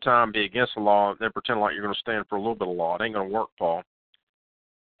 80% of the time be against the law and then pretend like you're going to stand for a little bit of law. It ain't going to work, Paul.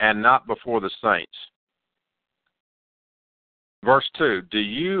 And not before the saints. Verse 2, do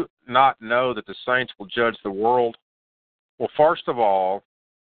you not know that the saints will judge the world? Well, first of all,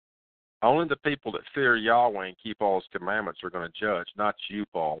 only the people that fear Yahweh and keep all his commandments are going to judge, not you,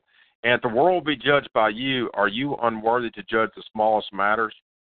 Paul. And if the world will be judged by you, are you unworthy to judge the smallest matters?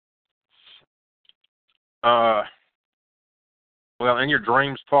 Well, in your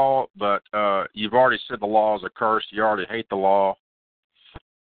dreams, Paul, but you've already said the law is a curse. You already hate the law.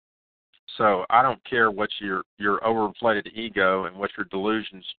 So I don't care what your overinflated ego and what your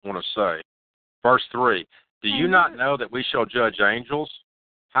delusions want to say. Verse 3, do you not know that we shall judge angels?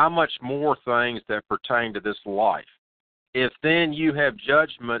 How much more things that pertain to this life? If then you have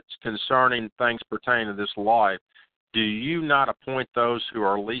judgments concerning things pertaining to this life, do you not appoint those who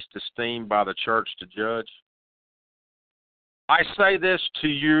are least esteemed by the church to judge? I say this to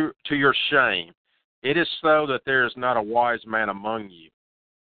you, to your shame. It is so that there is not a wise man among you.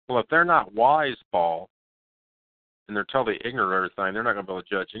 Well, if they're not wise, Paul, and they're totally ignorant of everything, they're not going to be able to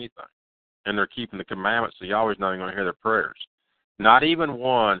judge anything. And they're keeping the commandments, so Yahweh's not even going to hear their prayers. Not even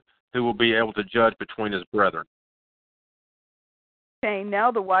one who will be able to judge between his brethren. Okay, now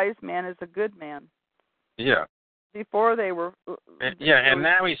the wise man is a good man. Yeah. Before they were... And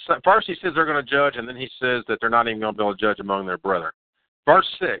now first he says they're going to judge, and then he says that they're not even going to be able to judge among their brethren. Verse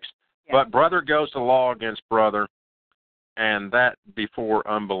 6, but brother goes to law against brother, and that before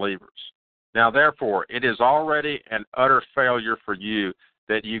unbelievers. Now, therefore, it is already an utter failure for you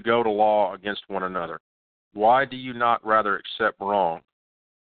that you go to law against one another. Why do you not rather accept wrong?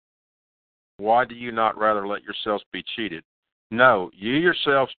 Why do you not rather let yourselves be cheated? No, you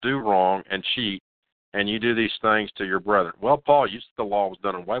yourselves do wrong and cheat, and you do these things to your brethren. Well, Paul, you said the law was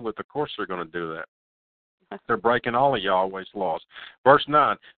done away with. Of course they're going to do that. They're breaking all of Yahweh's laws. Verse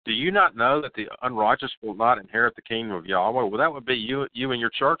 9, do you not know that the unrighteous will not inherit the kingdom of Yahweh? Well, that would be you and your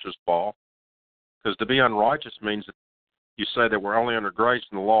churches, Paul, because to be unrighteous means that you say that we're only under grace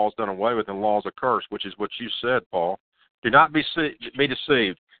and the law is done away with and the law is a curse, which is what you said, Paul. Do not be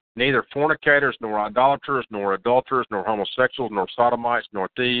deceived. Neither fornicators, nor idolaters, nor adulterers, nor homosexuals, nor sodomites, nor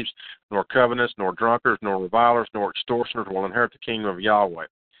thieves, nor covetous, nor drunkards, nor revilers, nor extortioners will inherit the kingdom of Yahweh.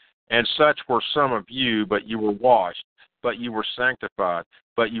 And such were some of you, but you were washed, but you were sanctified,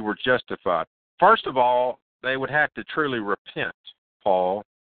 but you were justified. First of all, they would have to truly repent, Paul,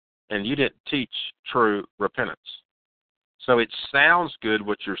 and you didn't teach true repentance. So it sounds good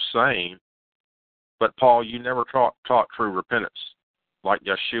what you're saying, but Paul, you never taught true repentance like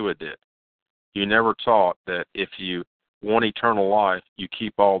Yeshua did. You never taught that if you want eternal life, you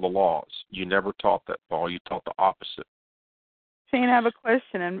keep all the laws. You never taught that, Paul. You taught the opposite. Shane, I have a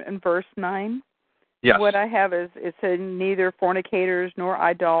question in verse 9. Yes. What I have is, it said neither fornicators, nor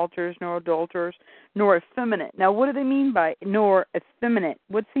idolaters, nor adulterers, nor effeminate. Now, what do they mean by nor effeminate?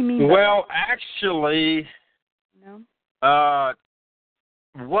 What's he mean by Well, actually,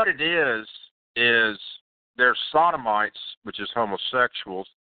 what it is they're sodomites, which is homosexuals,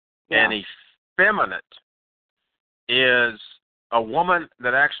 and effeminate is a woman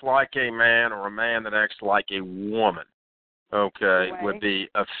that acts like a man or a man that acts like a woman. Okay, would be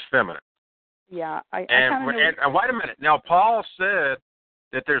effeminate. Yeah, and wait a minute. Now, Paul said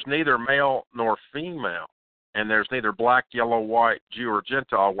that there's neither male nor female, and there's neither black, yellow, white, Jew, or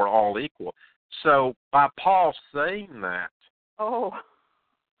Gentile. We're all equal. So by Paul saying that,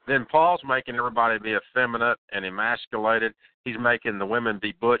 then Paul's making everybody be effeminate and emasculated. He's making the women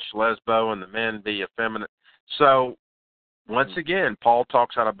be butch, lesbo, and the men be effeminate. So, once again, Paul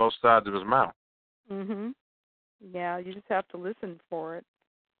talks out of both sides of his mouth. Mm-hmm. Yeah, you just have to listen for it.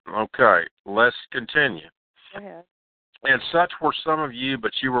 Okay, let's continue. Go ahead. And such were some of you,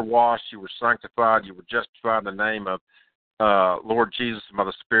 but you were washed, you were sanctified, you were justified in the name of Lord Jesus and by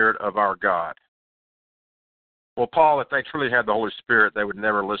the Spirit of our God. Well, Paul, if they truly had the Holy Spirit, they would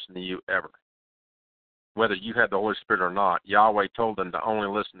never listen to you ever. Whether you had the Holy Spirit or not, Yahweh told them to only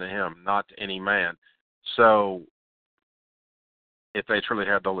listen to him, not to any man. So, if they truly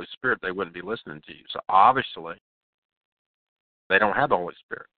had the Holy Spirit, they wouldn't be listening to you. So, obviously, they don't have the Holy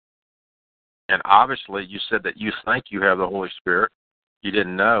Spirit. And obviously, you said that you think you have the Holy Spirit. You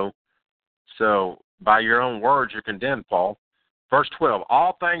didn't know. So, by your own words, you're condemned, Paul. Verse 12,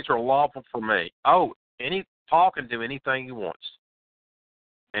 all things are lawful for me. Paul can do anything he wants,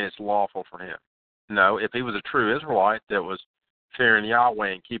 and it's lawful for him. No, if he was a true Israelite that was fearing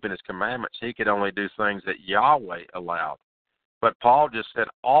Yahweh and keeping his commandments, he could only do things that Yahweh allowed. But Paul just said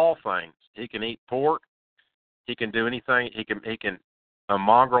all things. He can eat pork. He can do anything. He can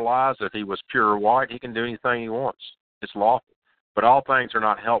mongrelize. If he was pure white, he can do anything he wants. It's lawful. But all things are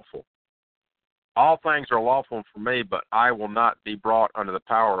not helpful. All things are lawful for me, but I will not be brought under the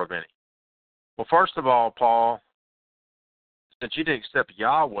power of any. Well, first of all, Paul, since you didn't accept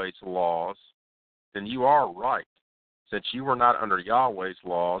Yahweh's laws, then you are right. Since you were not under Yahweh's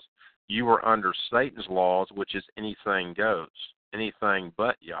laws, you were under Satan's laws, which is anything goes, anything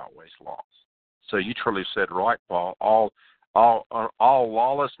but Yahweh's laws. So you truly said right, Paul. All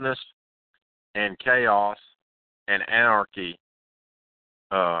lawlessness and chaos and anarchy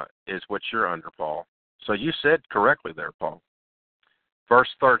is what you're under, Paul. So you said correctly there, Paul. Verse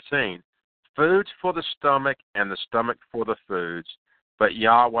 13, foods for the stomach and the stomach for the foods, but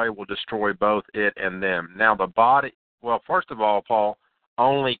Yahweh will destroy both it and them. Now the body, well, first of all, Paul,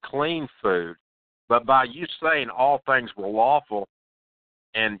 only clean food, but by you saying all things were lawful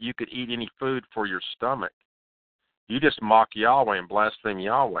and you could eat any food for your stomach, you just mock Yahweh and blaspheme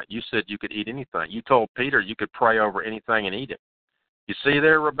Yahweh. You said you could eat anything. You told Peter you could pray over anything and eat it. You see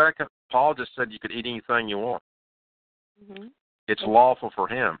there, Rebecca? Paul just said you could eat anything you want. Mm-hmm. It's lawful for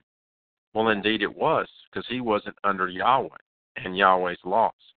him. Well, indeed it was, because he wasn't under Yahweh and Yahweh's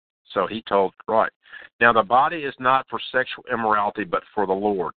laws. So he told right. Now the body is not for sexual immorality, but for the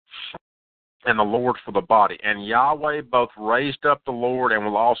Lord, and the Lord for the body. And Yahweh both raised up the Lord and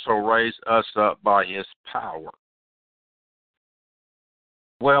will also raise us up by his power.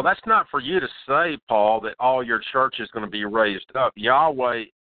 Well, that's not for you to say, Paul, that all your church is going to be raised up. Yahweh,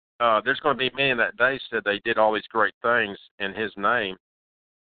 there's going to be many that day said they did all these great things in his name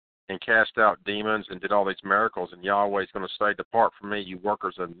and cast out demons and did all these miracles, and Yahweh's going to say, depart from me, you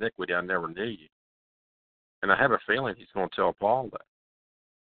workers of iniquity, I never knew you. And I have a feeling he's going to tell Paul that,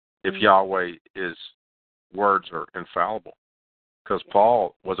 if Yahweh's words are infallible, because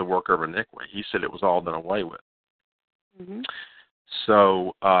Paul was a worker of iniquity. He said it was all done away with. Mm-hmm.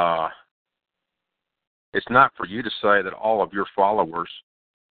 So it's not for you to say that all of your followers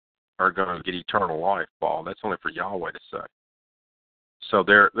are going to get eternal life, Paul. That's only for Yahweh to say. So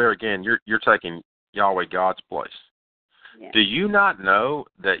there again, you're taking Yahweh God's place. Yeah. Do you not know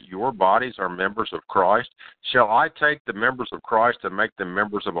that your bodies are members of Christ? Shall I take the members of Christ and make them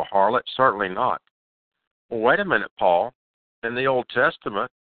members of a harlot? Certainly not. Well, wait a minute, Paul. In the Old Testament,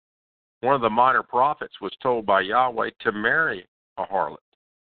 one of the minor prophets was told by Yahweh to marry a harlot.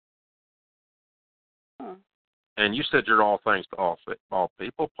 Huh. And you said you're all things to all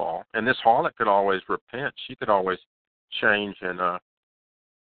people, Paul. And this harlot could always repent. She could always change,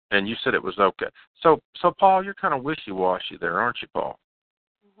 and you said it was okay. So Paul, you're kind of wishy-washy there, aren't you, Paul?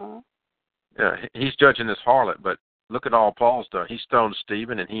 Uh-huh. Yeah, he's judging this harlot, but look at all Paul's done. He stoned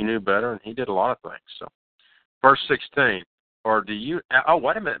Stephen, and he knew better, and he did a lot of things. So, verse 16, or do you? Oh,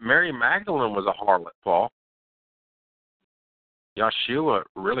 wait a minute. Mary Magdalene was a harlot, Paul. Yeshua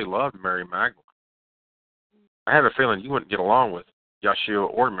really loved Mary Magdalene. I have a feeling you wouldn't get along with Yeshua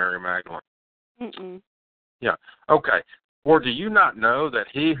or Mary Magdalene. Mm-mm. Yeah. Okay. Or do you not know that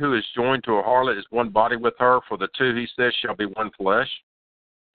he who is joined to a harlot is one body with her? For the two, he says, shall be one flesh.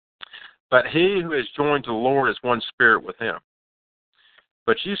 But he who is joined to the Lord is one spirit with him.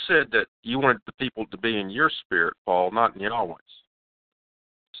 But you said that you wanted the people to be in your spirit, Paul, not in Yahweh's.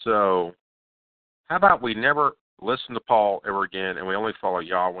 So how about we never listen to Paul ever again, and we only follow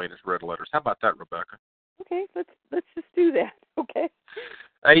Yahweh in his red letters? How about that, Rebecca? Okay, let's just do that, okay?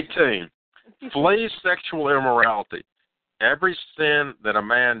 18. Flee sexual immorality. Every sin that a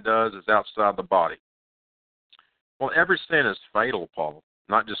man does is outside the body. Well, every sin is fatal, Paul,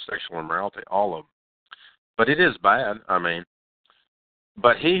 not just sexual immorality, all of them. But it is bad,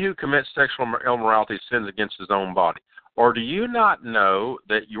 But he who commits sexual immorality sins against his own body. Or do you not know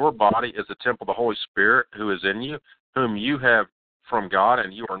that your body is a temple of the Holy Spirit who is in you, whom you have from God,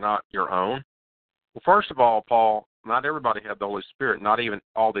 and you are not your own? Well, first of all, Paul, not everybody had the Holy Spirit, not even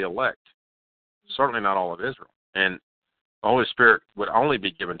all the elect. Certainly not all of Israel. And the Holy Spirit would only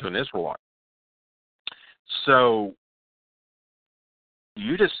be given to an Israelite. So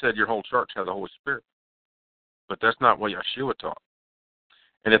you just said your whole church had the Holy Spirit. But that's not what Yeshua taught.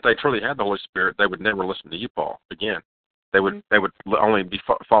 And if they truly had the Holy Spirit, they would never listen to you, Paul, again. They would only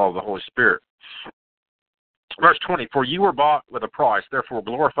follow the Holy Spirit. Verse 20, for you were bought with a price, therefore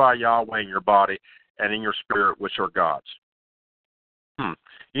glorify Yahweh in your body and in your spirit, which are God's.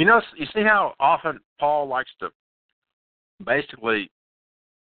 You see how often Paul likes to basically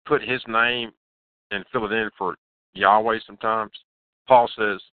put his name and fill it in for Yahweh sometimes? Paul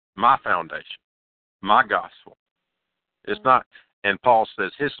says, my foundation, my gospel. It's not, and Paul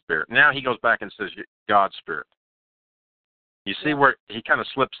says his spirit. Now he goes back and says God's spirit. You see where he kind of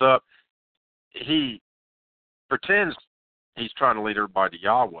slips up? He pretends he's trying to lead everybody to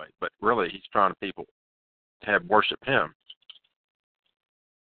Yahweh, but really he's trying people to have worship him.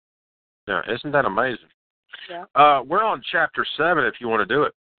 Yeah, isn't that amazing? Yeah. We're on chapter 7 if you want to do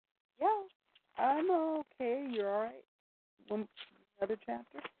it. Yeah, I'm okay. You're all right. Another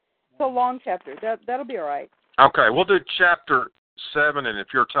chapter? It's a long chapter. That'll be all right. Okay, we'll do chapter 7, and if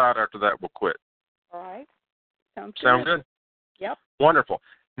you're tired after that, we'll quit. All right. Sound good? Yep. Wonderful.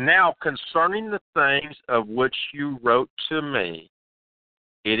 Now, concerning the things of which you wrote to me,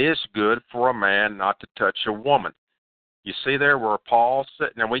 it is good for a man not to touch a woman. You see there where Paul said,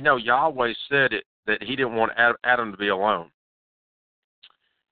 now we know Yahweh said it, that he didn't want Adam to be alone.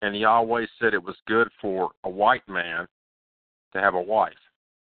 And Yahweh said it was good for a white man to have a wife.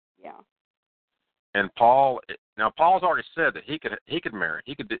 Yeah. And Paul's already said that he could marry.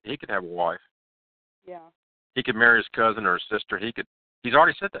 He could have a wife. Yeah. He could marry his cousin or his sister. He's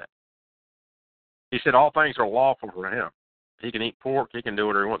already said that. He said all things are lawful for him. He can eat pork. He can do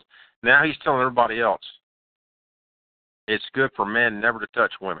whatever he wants. Now he's telling everybody else it's good for men never to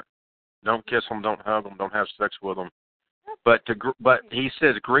touch women. Don't kiss them. Don't hug them. Don't have sex with them. But he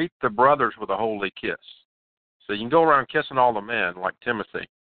says greet the brothers with a holy kiss. So you can go around kissing all the men like Timothy,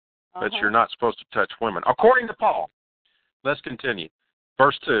 but you're not supposed to touch women, according to Paul. Let's continue.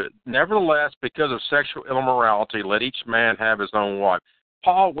 Verse 2, nevertheless, because of sexual immorality, let each man have his own wife.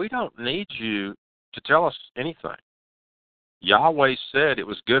 Paul, we don't need you to tell us anything. Yahweh said it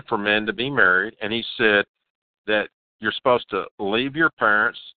was good for men to be married, and he said that you're supposed to leave your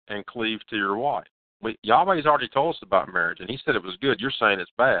parents and cleave to your wife. Yahweh's already told us about marriage, and he said it was good. You're saying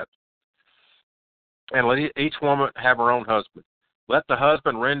it's bad. And let each woman have her own husband. Let the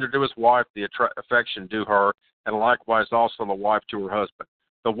husband render to his wife the affection due her, and likewise also the wife to her husband.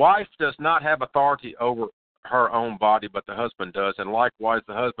 The wife does not have authority over her own body, but the husband does, and likewise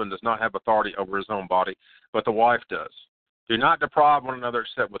the husband does not have authority over his own body, but the wife does. Do not deprive one another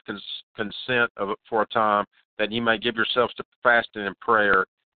except with consent for a time, that you may give yourselves to fasting and prayer,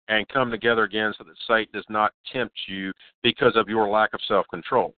 and come together again so that Satan does not tempt you because of your lack of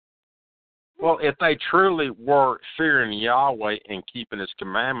self-control. Well, if they truly were fearing Yahweh and keeping his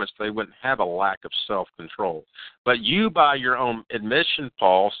commandments, they wouldn't have a lack of self-control. But you, by your own admission,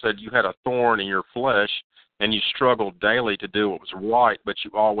 Paul, said you had a thorn in your flesh and you struggled daily to do what was right, but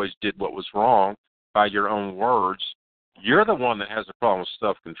you always did what was wrong by your own words. You're the one that has a problem with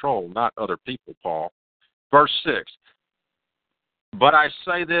self-control, not other people, Paul. Verse 6, but I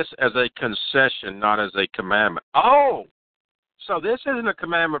say this as a concession, not as a commandment. Oh! So this isn't a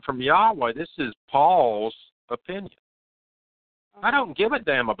commandment from Yahweh. This is Paul's opinion. I don't give a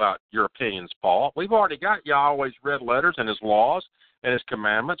damn about your opinions, Paul. We've already got Yahweh's red letters and his laws and his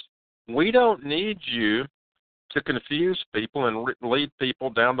commandments. We don't need you to confuse people and lead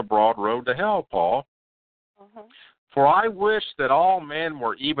people down the broad road to hell, Paul. For I wish that all men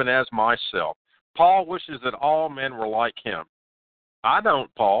were even as myself. Paul wishes that all men were like him. I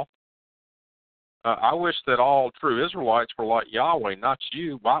don't, Paul. I wish that all true Israelites were like Yahweh, not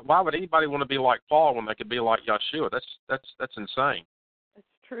you. Why would anybody want to be like Paul when they could be like Yeshua? That's insane. That's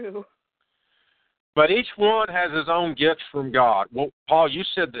true. But each one has his own gifts from God. Well, Paul, you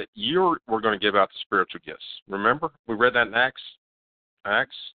said that you were going to give out the spiritual gifts. Remember? We read that in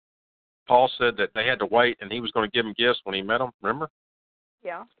Acts. Paul said that they had to wait, and he was going to give them gifts when he met them. Remember?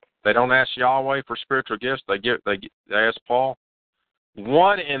 Yeah. They don't ask Yahweh for spiritual gifts. They ask Paul.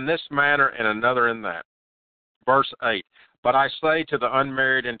 One in this manner and another in that. Verse 8, but I say to the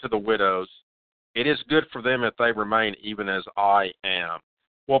unmarried and to the widows, it is good for them if they remain even as I am.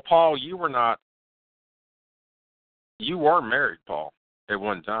 Well, Paul, you were married, Paul, at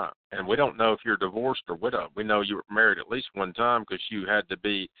one time. And we don't know if you're divorced or widowed. We know you were married at least one time because you had to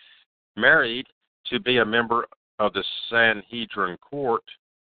be married to be a member of the Sanhedrin court.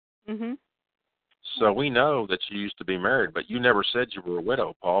 Mm-hmm. So we know that you used to be married, but you never said you were a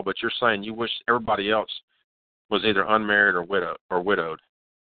widow, Paul. But you're saying you wish everybody else was either unmarried or widowed.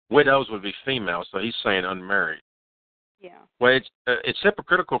 Widows would be female, so he's saying unmarried. Yeah. Well, it's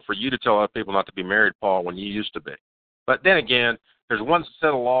hypocritical for you to tell other people not to be married, Paul, when you used to be. But then again, there's one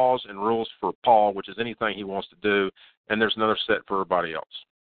set of laws and rules for Paul, which is anything he wants to do, and there's another set for everybody else.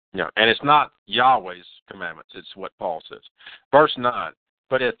 Yeah, and it's not Yahweh's commandments. It's what Paul says. Verse 9.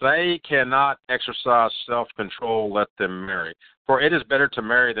 But if they cannot exercise self-control, let them marry. For it is better to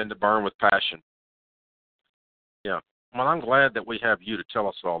marry than to burn with passion. Yeah. Well, I'm glad that we have you to tell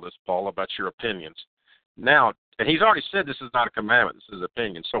us all this, Paul, about your opinions. Now, and he's already said this is not a commandment, this is an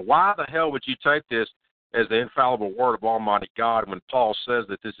opinion. So why the hell would you take this as the infallible word of Almighty God when Paul says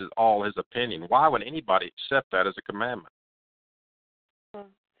that this is all his opinion? Why would anybody accept that as a commandment?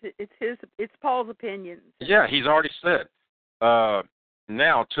 It's Paul's opinion. Yeah, he's already said.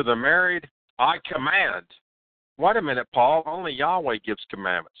 Now, to the married, I command. Wait a minute, Paul. Only Yahweh gives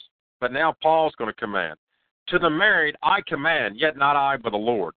commandments. But now Paul's going to command. To the married, I command, yet not I, but the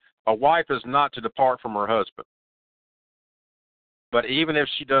Lord. A wife is not to depart from her husband. But even if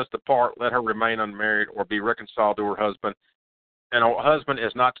she does depart, let her remain unmarried or be reconciled to her husband. And a husband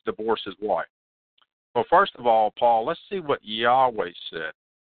is not to divorce his wife. Well, first of all, Paul, let's see what Yahweh said.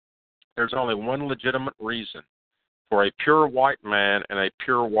 There's only one legitimate reason for a pure white man and a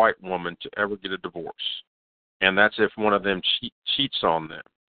pure white woman to ever get a divorce. and that's if one of them cheats on them,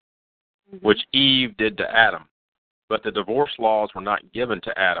 which Eve did to Adam. But the divorce laws were not given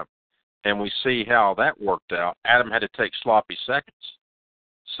to Adam, and we see how that worked out. Adam had to take sloppy seconds,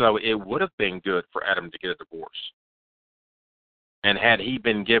 so it would have been good for Adam to get a divorce. And had he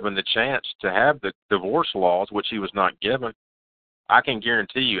been given the chance to have the divorce laws, which he was not given, I can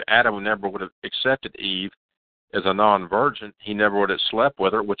guarantee you Adam never would have accepted Eve as a non-virgin. He never would have slept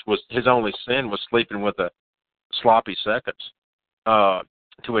with her, which was his only sin, was sleeping with a sloppy seconds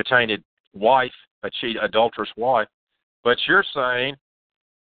to a tainted wife, a adulterous wife. But you're saying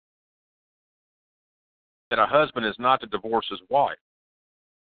that a husband is not to divorce his wife.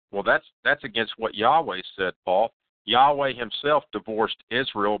 Well, that's against what Yahweh said, Paul. Yahweh himself divorced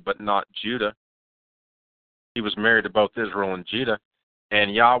Israel, but not Judah. He was married to both Israel and Judah.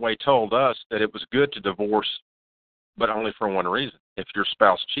 And Yahweh told us that it was good to divorce, but only for one reason, if your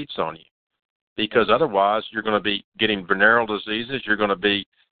spouse cheats on you. Because otherwise, you're going to be getting venereal diseases. You're going to be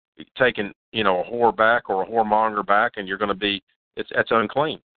taking, a whore back or a whoremonger back, and you're going to be, that's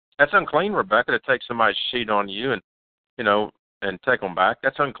unclean. That's unclean, Rebecca, to take somebody's cheat on you and, and take them back.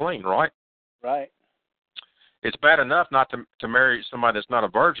 That's unclean, right? Right. It's bad enough not to marry somebody that's not a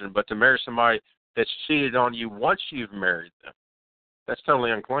virgin, but to marry somebody that's cheated on you once you've married them. That's totally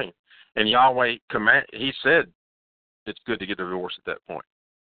unclean. And Yahweh he said it's good to get a divorce at that point.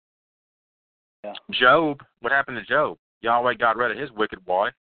 Yeah. Job, what happened to Job? Yahweh got rid of his wicked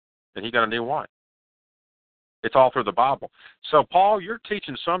wife, and he got a new wife. It's all through the Bible. So, Paul, you're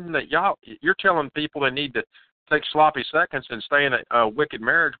teaching something that you're telling people they need to take sloppy seconds and stay in a wicked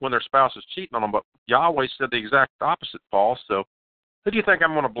marriage when their spouse is cheating on them. But Yahweh said the exact opposite, Paul. So who do you think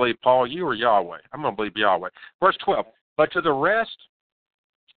I'm going to believe, Paul, you or Yahweh? I'm going to believe Yahweh. Verse 12, but to the rest,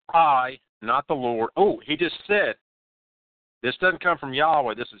 I, not the Lord. Oh, he just said, this doesn't come from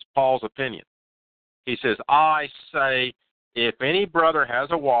Yahweh. This is Paul's opinion. He says, I say, if any brother has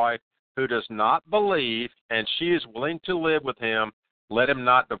a wife who does not believe and she is willing to live with him, let him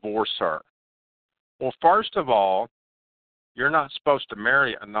not divorce her. Well, first of all, you're not supposed to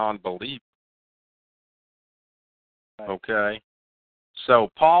marry a non-believer. Okay? So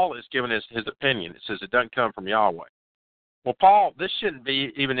Paul is giving his opinion. It says it doesn't come from Yahweh. Well, Paul, this shouldn't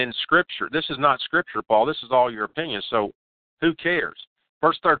be even in Scripture. This is not Scripture, Paul. This is all your opinion. So who cares?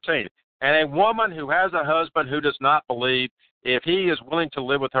 Verse 13, and a woman who has a husband who does not believe, if he is willing to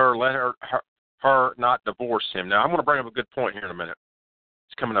live with her, let her not divorce him. Now, I'm going to bring up a good point here in a minute.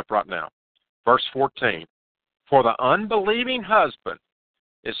 It's coming up right now. Verse 14, for the unbelieving husband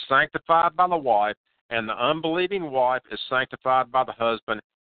is sanctified by the wife, and the unbelieving wife is sanctified by the husband.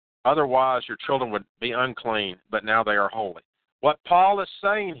 Otherwise, your children would be unclean, but now they are holy. What Paul is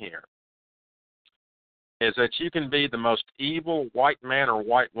saying here is that you can be the most evil white man or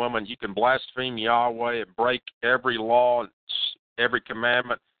white woman. You can blaspheme Yahweh and break every law and every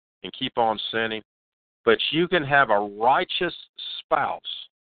commandment and keep on sinning. But you can have a righteous spouse,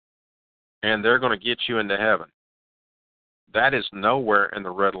 and they're going to get you into heaven. That is nowhere in the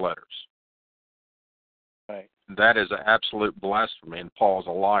red letters. Right. That is an absolute blasphemy, and Paul's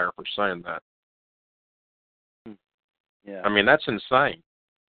a liar for saying that. Yeah. I mean, that's insane.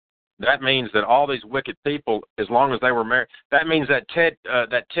 That means that all these wicked people, as long as they were married, that means that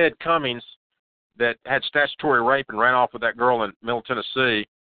Ted Cummings that had statutory rape and ran off with that girl in Middle Tennessee,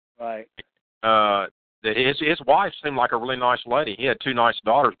 right. That his wife seemed like a really nice lady. He had 2 nice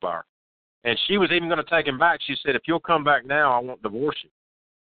daughters by her. And she was even going to take him back. She said, if you'll come back now, I won't divorce you.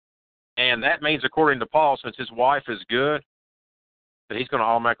 And that means, according to Paul, since his wife is good, that he's going to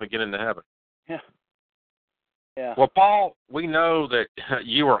automatically get into heaven. Yeah. Yeah. Well, Paul, we know that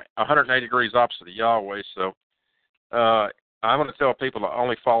you are 180 degrees opposite of Yahweh, so I'm going to tell people to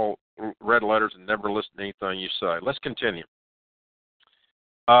only follow red letters and never listen to anything you say. Let's continue.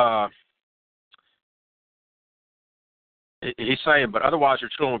 He's saying, but otherwise your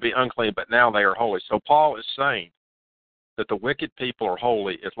children will be unclean, but now they are holy. So Paul is saying that the wicked people are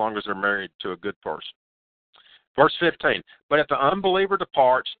holy as long as they're married to a good person. Verse 15, but if the unbeliever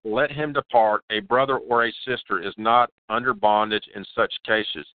departs, let him depart. A brother or a sister is not under bondage in such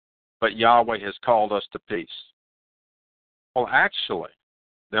cases, but Yahweh has called us to peace. Well, actually,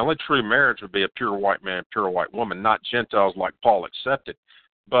 the only true marriage would be a pure white man, pure white woman, not Gentiles like Paul accepted.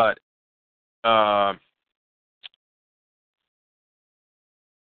 But let's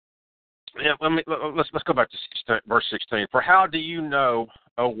go back to verse 16. For how do you know,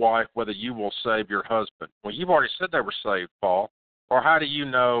 O wife, whether you will save your husband? Well, you've already said they were saved, Paul. Or how do you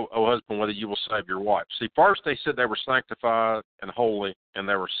know, O husband, whether you will save your wife? See, first they said they were sanctified and holy and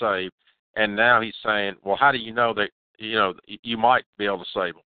they were saved. And now he's saying, well, how do you know that, you might be able to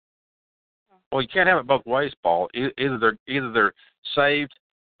save them? Well, you can't have it both ways, Paul. Either they're saved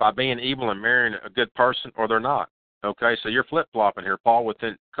by being evil and marrying a good person, or they're not. Okay, so you're flip-flopping here, Paul,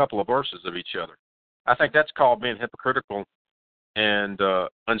 within a couple of verses of each other. I think that's called being hypocritical and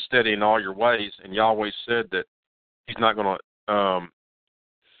unsteady in all your ways. And Yahweh said that he's not going to,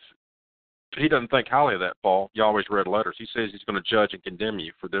 he doesn't think highly of that, Paul. Yahweh's red letters. He says he's going to judge and condemn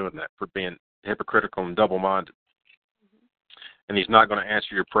you for doing that, for being hypocritical and double-minded. And he's not going to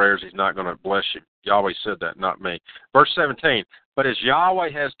answer your prayers. He's not going to bless you. Yahweh said that, not me. Verse 17, but as Yahweh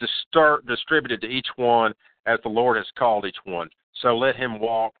has distributed to each one as the Lord has called each one, so let him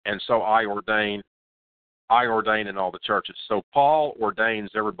walk, and so I ordain in all the churches. So Paul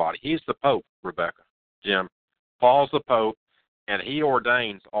ordains everybody. He's the Pope, Rebecca, Jim. Paul's the Pope, and he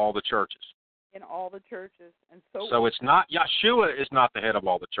ordains all the churches. In all the churches. And so it's not, Yeshua is not the head of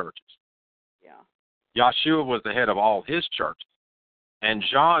all the churches. Yeah. Yeshua was the head of all his churches. And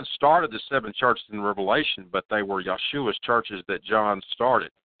John started the 7 churches in Revelation, but they were Yeshua's churches that John started.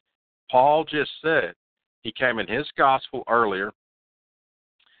 Paul just said he came in his gospel earlier,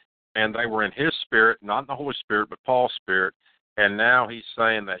 and they were in his spirit, not in the Holy Spirit, but Paul's spirit. And now he's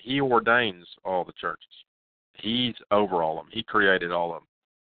saying that he ordains all the churches. He's over all of them. He created all of them.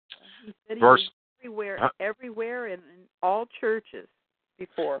 He said he Verse was everywhere in all churches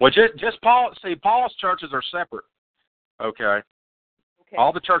before. Well, just Paul. See, Paul's churches are separate. Okay.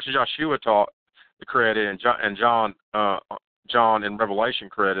 All the churches Yeshua taught, created, and John in Revelation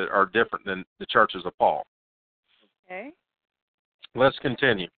created are different than the churches of Paul. Okay. Let's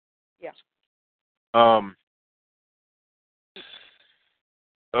continue. Yeah.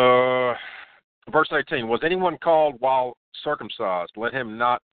 Verse 18, was anyone called while circumcised? Let him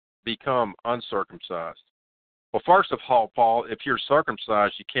not become uncircumcised. Well, first of all, Paul, if you're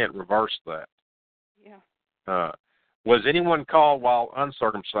circumcised, you can't reverse that. Yeah. Was anyone called while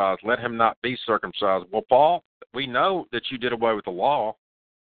uncircumcised? Let him not be circumcised. Well, Paul, we know that you did away with the law,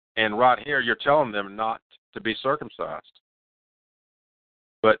 and right here you're telling them not to be circumcised.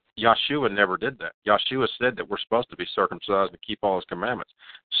 But Yeshua never did that. Yeshua said that we're supposed to be circumcised and keep all his commandments.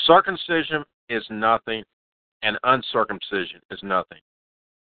 Circumcision is nothing, and uncircumcision is nothing.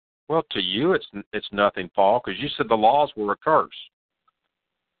 Well, to you it's nothing, Paul, because you said the laws were a curse.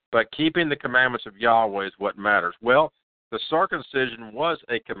 But keeping the commandments of Yahweh is what matters. Well, the circumcision was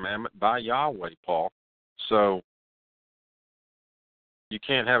a commandment by Yahweh, Paul. So you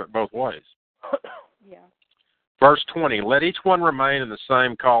can't have it both ways. Yeah. Verse 20, let each one remain in the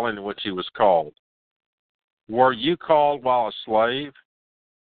same calling in which he was called. Were you called while a slave?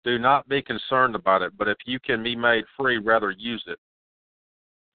 Do not be concerned about it, but if you can be made free, rather use it.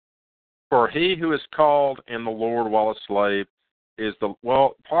 For he who is called in the Lord while a slave is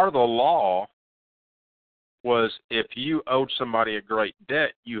part of the law was if you owed somebody a great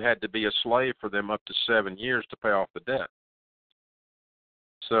debt, you had to be a slave for them up to 7 years to pay off the debt.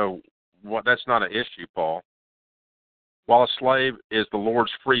 So that's not an issue, Paul. While a slave is the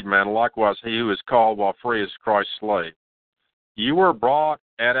Lord's freedman, likewise he who is called while free is Christ's slave. You were bought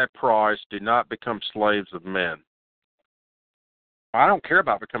at a price. Do not become slaves of men. I don't care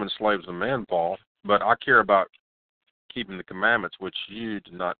about becoming slaves of men, Paul, but I care about keeping the commandments, which you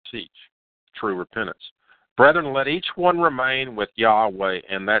do not teach. True repentance. Brethren, let each one remain with Yahweh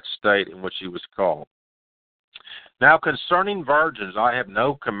in that state in which he was called. Now, concerning virgins, I have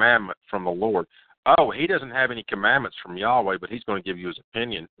no commandment from the Lord. Oh, he doesn't have any commandments from Yahweh, but he's going to give you his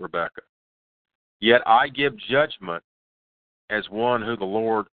opinion, Rebecca. Yet I give judgment as one who the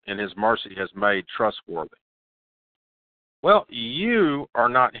Lord in his mercy has made trustworthy. Well, you are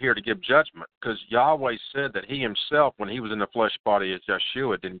not here to give judgment, because Yahweh said that he himself, when he was in the flesh body as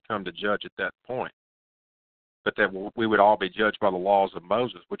Yeshua, didn't come to judge at that point, but that we would all be judged by the laws of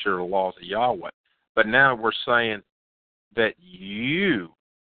Moses, which are the laws of Yahweh. But now we're saying that you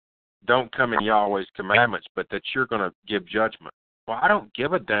don't come in Yahweh's commandments, but that you're going to give judgment. Well, I don't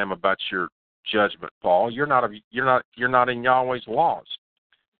give a damn about your judgment, Paul. You're not in Yahweh's laws.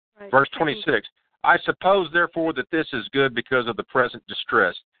 Right. Verse 26. I suppose, therefore, that this is good because of the present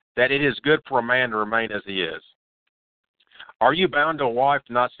distress, that it is good for a man to remain as he is. Are you bound to a wife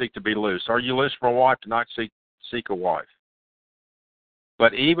to not seek to be loose? Are you loose from a wife to not seek a wife?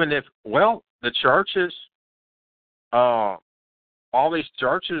 But even if, the churches, all these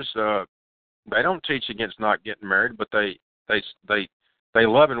churches, they don't teach against not getting married, but they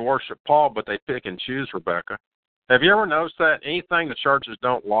love and worship Paul, but they pick and choose, Rebecca. Have you ever noticed that? Anything the churches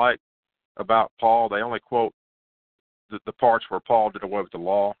don't like about Paul, they only quote the parts where Paul did away with the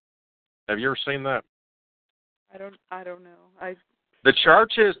law. Have you ever seen that? I don't know. The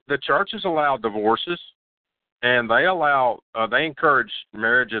churches allow divorces. and they encourage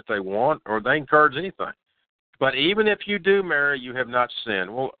marriage if they want, or they encourage anything. But even if you do marry, you have not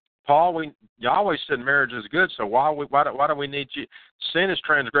sinned. Well, Paul, Yahweh said marriage is good, so why do we need you? Sin is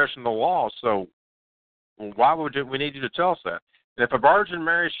transgression of the law, so why would we need you to tell us that? And if a virgin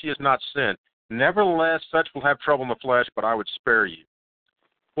marries, she has not sinned. Nevertheless, such will have trouble in the flesh, but I would spare you.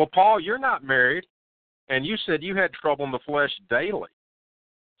 Well, Paul, you're not married, and you said you had trouble in the flesh daily.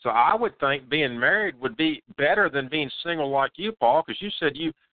 So I would think being married would be better than being single like you, Paul, because you said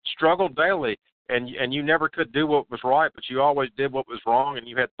you struggled daily, and you never could do what was right, but you always did what was wrong, and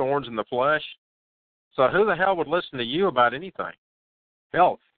you had thorns in the flesh. So who the hell would listen to you about anything?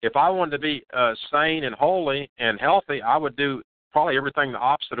 Hell, if I wanted to be sane and holy and healthy, I would do probably everything the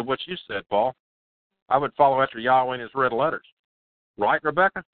opposite of what you said, Paul. I would follow after Yahweh in his red letters. Right,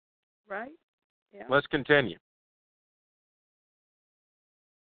 Rebecca? Right. Yeah. Let's continue.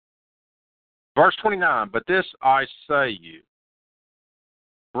 Verse 29, but this I say you,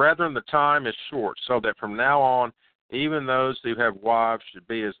 brethren, the time is short, so that from now on, even those who have wives should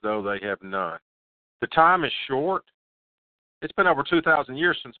be as though they have none. The time is short. It's been over 2,000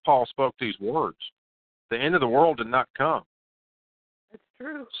 years since Paul spoke these words. The end of the world did not come. It's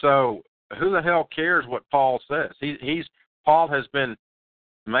true. So who the hell cares what Paul says? Paul has been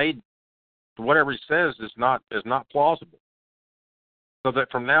made, whatever he says is not plausible. So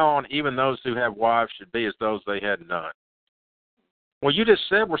that from now on, even those who have wives should be as those they had none. Well, you just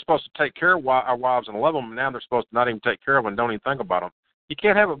said we're supposed to take care of our wives and love them, and now they're supposed to not even take care of them and don't even think about them. You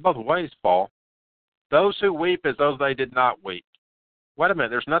can't have it both ways, Paul. Those who weep as though they did not weep. Wait a minute,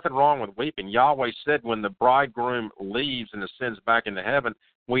 there's nothing wrong with weeping. Yahweh said when the bridegroom leaves and ascends back into heaven,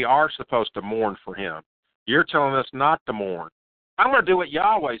 we are supposed to mourn for him. You're telling us not to mourn. I'm going to do what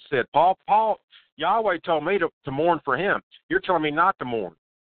Yahweh said, Paul. Yahweh told me to mourn for him. You're telling me not to mourn.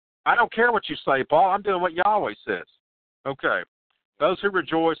 I don't care what you say, Paul. I'm doing what Yahweh says. Okay. Those who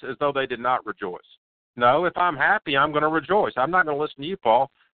rejoice as though they did not rejoice. No, if I'm happy, I'm going to rejoice. I'm not going to listen to you, Paul.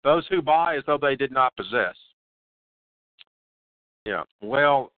 Those who buy as though they did not possess. Yeah.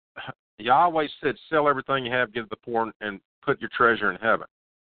 Well, Yahweh said, sell everything you have, give to the poor, and put your treasure in heaven.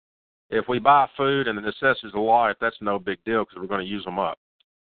 If we buy food and the necessities of life, that's no big deal because we're going to use them up.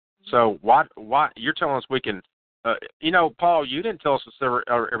 So why you're telling us we can, Paul, you didn't tell us to sell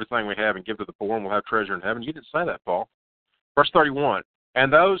everything we have and give to the poor and we'll have treasure in heaven. You didn't say that, Paul. Verse 31,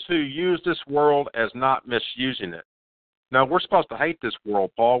 and those who use this world as not misusing it. No, we're supposed to hate this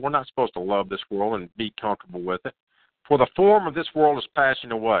world, Paul. We're not supposed to love this world and be comfortable with it. For the form of this world is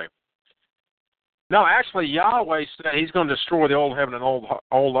passing away. No, actually, Yahweh said he's going to destroy the old heaven and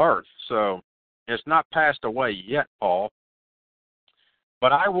old earth. So it's not passed away yet, Paul.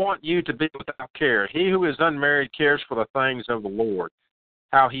 But I want you to be without care. He who is unmarried cares for the things of the Lord,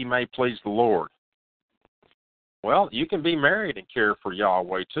 how he may please the Lord. Well, you can be married and care for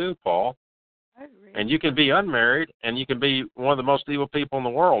Yahweh too, Paul. I agree. And you can be unmarried, and you can be one of the most evil people in the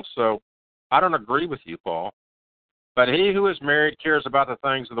world. So I don't agree with you, Paul. But he who is married cares about the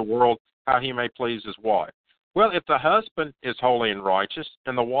things of the world, how he may please his wife. Well, if the husband is holy and righteous,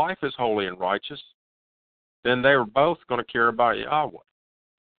 and the wife is holy and righteous, then they're both going to care about Yahweh.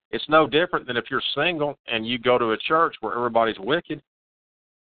 It's no different than if you're single and you go to a church where everybody's wicked,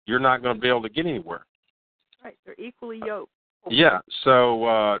 you're not going to be able to get anywhere. Right, they're equally yoked. Yeah,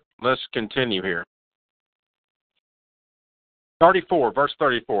 so let's continue here. 34, verse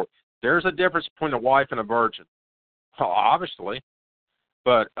 34. There's a difference between a wife and a virgin. Well, obviously,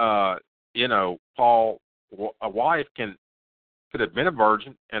 but, Paul, a wife could have been a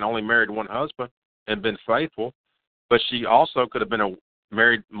virgin and only married one husband and been faithful, but she also could have been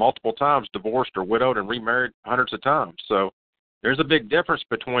married multiple times, divorced or widowed, and remarried hundreds of times. So there's a big difference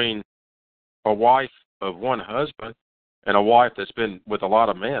between a wife of one husband and a wife that's been with a lot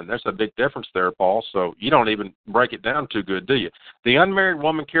of men. There's a big difference there, Paul, so you don't even break it down too good, do you? The unmarried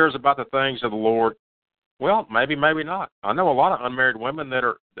woman cares about the things of the Lord. Well, maybe not. I know a lot of unmarried women that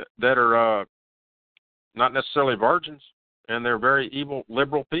are not necessarily virgins, and they're very evil,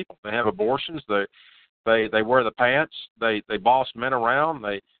 liberal people. They have abortions. They wear the pants. They boss men around.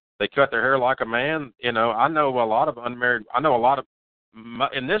 They cut their hair like a man. I know a lot of unmarried. I know a lot of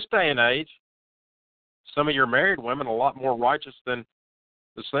in this day and age. Some of your married women are a lot more righteous than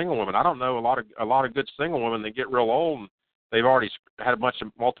the single women. I don't know a lot of good single women that get real old and they've already had a bunch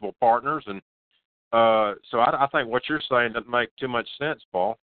of multiple partners, and so I think what you're saying doesn't make too much sense,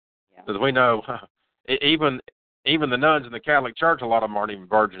 Paul. Because we know even the nuns in the Catholic Church, a lot of them aren't even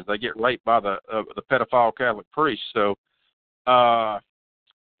virgins. They get raped by the pedophile Catholic priests. So who are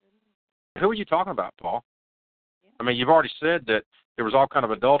you talking about, Paul? I mean, you've already said that there was all kind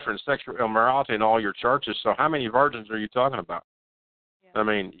of adultery and sexual immorality in all your churches. So how many virgins are you talking about? Yeah. I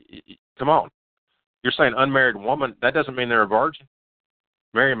mean, come on. You're saying unmarried woman, that doesn't mean they're a virgin.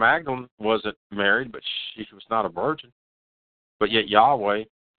 Mary Magdalene wasn't married, but she was not a virgin. But yet Yahweh,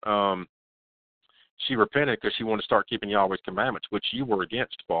 she repented because she wanted to start keeping Yahweh's commandments, which you were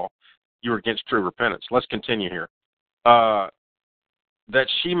against, Paul. You were against true repentance. Let's continue here. That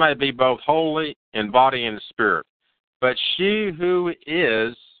she may be both holy in body and spirit. But she who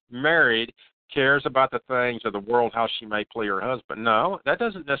is married cares about the things of the world, how she may please her husband. No, that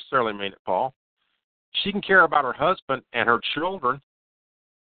doesn't necessarily mean it, Paul. She can care about her husband and her children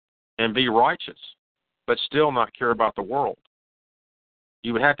and be righteous, but still not care about the world.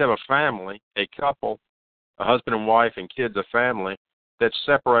 You would have to have a family, a couple, a husband and wife and kids, a family that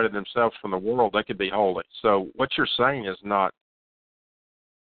separated themselves from the world. They could be holy. So what you're saying is not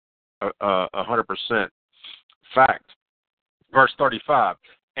 100% fact. Verse 35,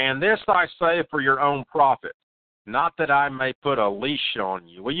 and this I say for your own profit, not that I may put a leash on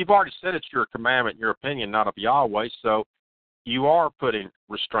you. Well, you've already said it's your commandment, your opinion, not of Yahweh, so you are putting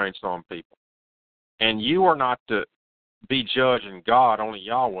restraints on people. And you are not to be judging God, only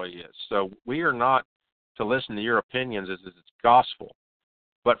Yahweh is. So we are not to listen to your opinions as it's gospel,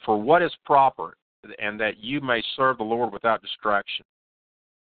 but for what is proper, and that you may serve the Lord without distraction.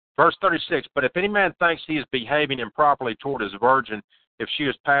 Verse 36, but if any man thinks he is behaving improperly toward his virgin, if she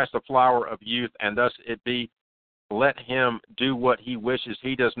is past the flower of youth, and thus it be, let him do what he wishes.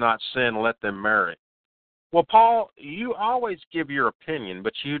 He does not sin, let them marry. Well, Paul, you always give your opinion,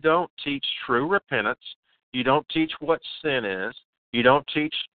 but you don't teach true repentance. You don't teach what sin is. You don't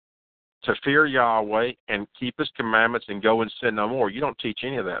teach to fear Yahweh and keep his commandments and go and sin no more. You don't teach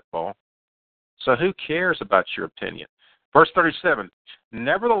any of that, Paul. So who cares about your opinion? Verse 37,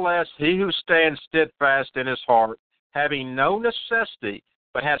 nevertheless, he who stands steadfast in his heart, having no necessity,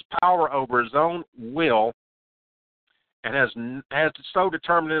 but has power over his own will, and has so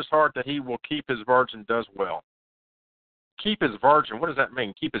determined in his heart that he will keep his virgin, does well. Keep his virgin, what does that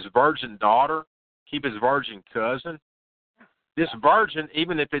mean? Keep his virgin daughter? Keep his virgin cousin? This virgin,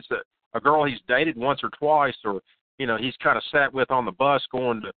 even if it's a girl he's dated once or twice, or, he's kind of sat with on the bus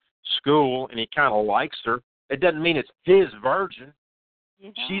going to school, and he kind of likes her, it doesn't mean it's his virgin.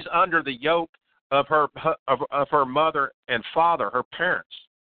 Yeah. She's under the yoke of her mother and father, her parents.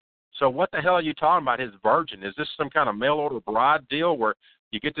 So what the hell are you talking about, his virgin? Is this some kind of mail-order bride deal where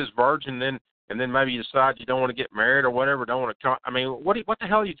you get this virgin and then maybe you decide you don't want to get married or whatever, don't want to I mean, what the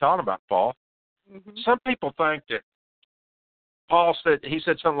hell are you talking about, Paul? Mm-hmm. Some people think that Paul said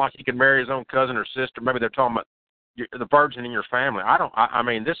something like he could marry his own cousin or sister. Maybe they're talking about the virgin in your family. I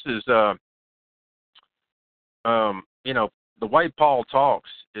mean, this is, the way Paul talks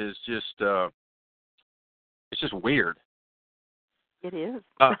is just, it's just weird. It is.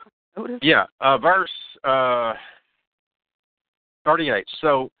 Verse 38.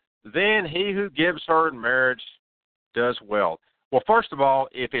 So then he who gives her in marriage does well. Well, first of all,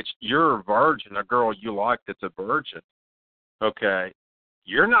 if it's your virgin, a girl you like that's a virgin, okay,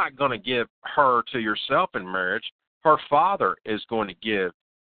 you're not going to give her to yourself in marriage. Her father is going to give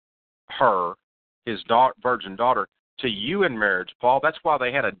her, his virgin daughter, to you in marriage, Paul. That's why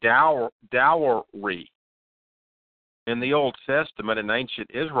they had a dowry. In the Old Testament, in ancient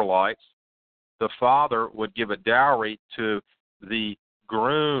Israelites, the father would give a dowry to the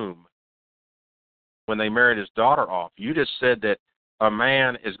groom when they married his daughter off. You just said that a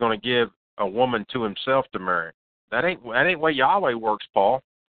man is going to give a woman to himself to marry. That ain't the way Yahweh works, Paul.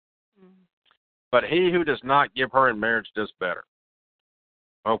 Mm-hmm. But he who does not give her in marriage does better.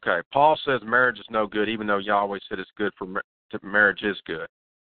 Okay, Paul says marriage is no good, even though Yahweh said it's good marriage is good.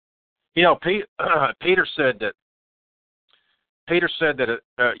 Peter said that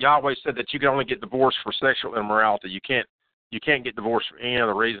Yahweh said that you can only get divorced for sexual immorality. You can't get divorced for any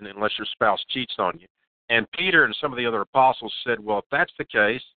other reason unless your spouse cheats on you. And Peter and some of the other apostles said, well, if that's the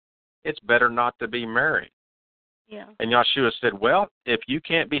case, it's better not to be married. Yeah. And Yeshua said, well, if you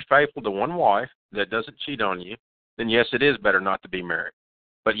can't be faithful to one wife that doesn't cheat on you, then yes, it is better not to be married.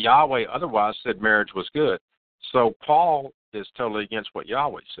 But Yahweh otherwise said marriage was good. So Paul is totally against what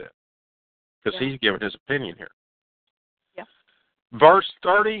Yahweh said because he's giving his opinion here. Yeah. Verse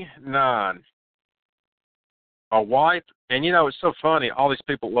 39, a wife, and it's so funny, all these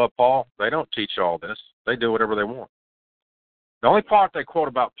people love Paul. They don't teach all this. They do whatever they want. The only part they quote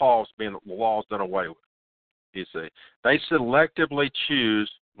about Paul is being the law is done away with. You see, they selectively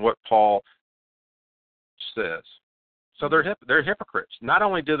choose what Paul says. So they're hypocrites. Not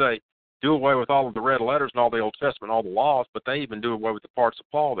only do they do away with all of the red letters and all the Old Testament, all the laws, but they even do away with the parts of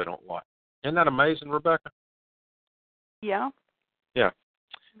Paul they don't like. Isn't that amazing, Rebecca? Yeah. Yeah.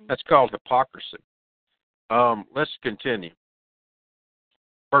 That's called hypocrisy. Let's continue.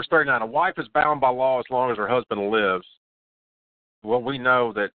 Verse 39, a wife is bound by law as long as her husband lives. Well, we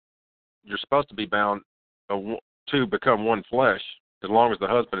know that you're supposed to be bound to become one flesh. As long as the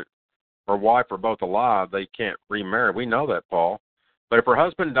husband or wife are both alive, they can't remarry. We know that, Paul. But if her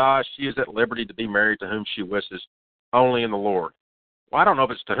husband dies, she is at liberty to be married to whom she wishes, only in the Lord. Well, I don't know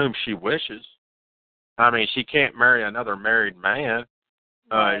if it's to whom she wishes. I mean, she can't marry another married man.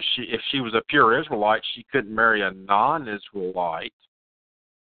 If she was a pure Israelite, she couldn't marry a non-Israelite.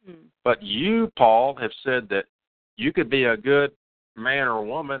 But you, Paul, have said that you could be a good man or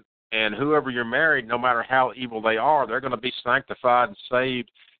woman, and whoever you're married, no matter how evil they are, they're going to be sanctified and saved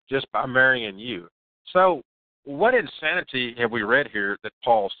just by marrying you. So what insanity have we read here that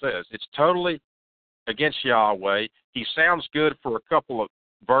Paul says? It's totally against Yahweh. He sounds good for a couple of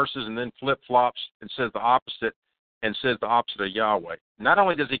verses and then flip-flops and says the opposite of Yahweh. Not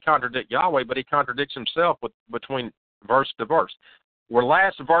only does he contradict Yahweh, but he contradicts himself between verse to verse. We're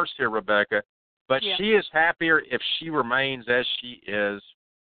last verse here, Rebecca, but she is happier if she remains as she is.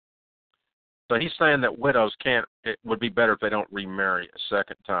 So he's saying that widows it would be better if they don't remarry a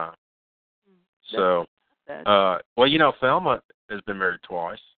second time. So, well, you know, Thelma has been married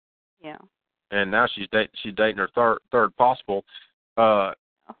twice. Yeah. And now she's dating her third possible.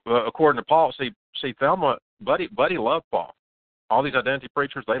 According to Paul, see, Thelma, Buddy loved Paul. All these identity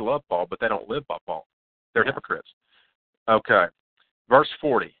preachers, they love Paul, but they don't live by Paul. They're hypocrites. Okay. Verse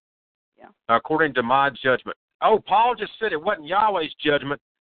 40. Yeah. According to my judgment. Oh, Paul just said it wasn't Yahweh's judgment.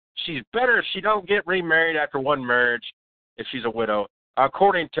 She's better if she don't get remarried after one marriage if she's a widow.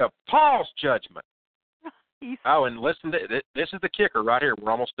 According to Paul's judgment. Oh, and listen, this is the kicker right here.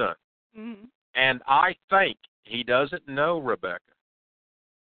 We're almost done. Mm-hmm. And I think he doesn't know, Rebecca.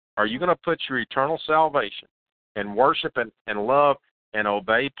 Are you going to put your eternal salvation and worship and love and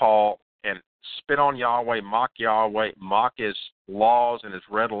obey Paul and spit on Yahweh, mock his laws and his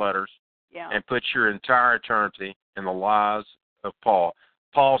red letters, and put your entire eternity in the lies of Paul?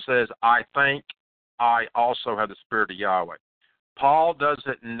 Paul says, I think I also have the Spirit of Yahweh. Paul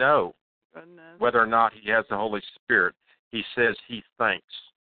doesn't know whether or not he has the Holy Spirit. He says he thinks.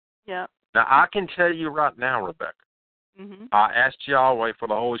 Yeah. Now, I can tell you right now, Rebecca, I asked Yahweh for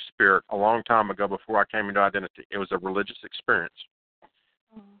the Holy Spirit a long time ago before I came into identity. It was a religious experience.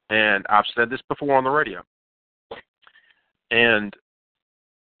 And I've said this before on the radio. And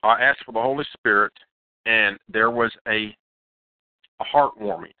I asked for the Holy Spirit, and there was a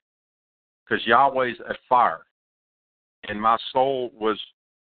heartwarming because Yahweh's a fire, and my soul was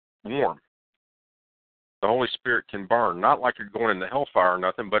warm. The Holy Spirit can burn, not like you're going into hellfire or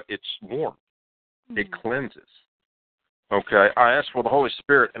nothing, but it's warm. It cleanses. Okay, I asked for the Holy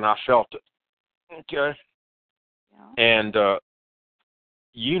Spirit, and I felt it. Okay? Yeah. And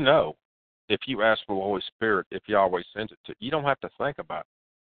you know, if you ask for the Holy Spirit, if Yahweh sends it to you, you don't have to think about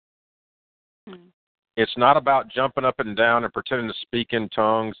it. It's not about jumping up and down and pretending to speak in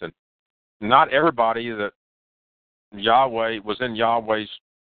tongues. And not everybody that Yahweh was in Yahweh's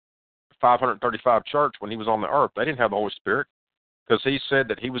 535 church when he was on the earth. They didn't have the Holy Spirit because he said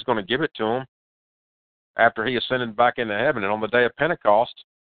that he was going to give it to them after he ascended back into heaven. And on the day of Pentecost,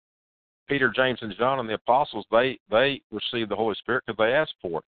 Peter, James, and John and the apostles, they received the Holy Spirit because they asked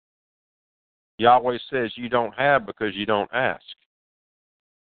for it. Yahweh says you don't have because you don't ask.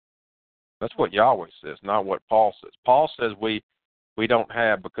 That's what Yahweh says, not what Paul says. Paul says we don't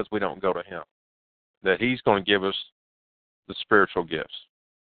have because we don't go to him, that he's going to give us the spiritual gifts.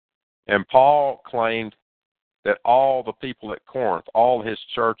 And Paul claimed that all the people at Corinth, all his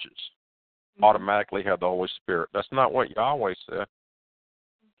churches, automatically had the Holy Spirit. That's not what Yahweh said.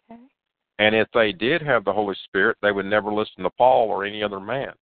 Okay. And if they did have the Holy Spirit, they would never listen to Paul or any other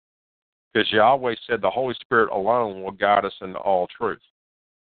man. Because Yahweh said the Holy Spirit alone will guide us into all truth.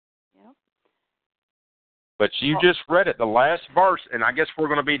 Yep. But you just read it, the last verse, and I guess we're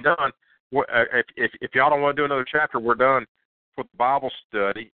going to be done. If y'all don't want to do another chapter, we're done with the Bible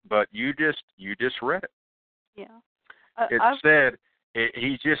study. But you just read it. Yeah.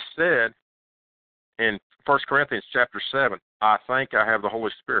 He just said in 1 Corinthians chapter 7, I think I have the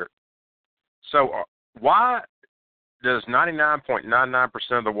Holy Spirit. So why does 99.99%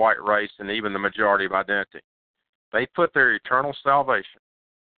 of the white race and even the majority of identity, they put their eternal salvation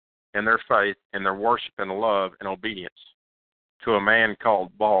and their faith and their worship and love and obedience to a man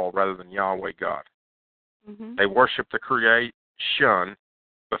called Baal rather than Yahweh God? Mm-hmm. They worship the creation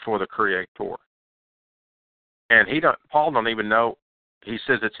before the Creator. And Paul don't even know. He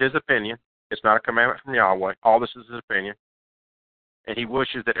says it's his opinion. It's not a commandment from Yahweh. All this is his opinion. And he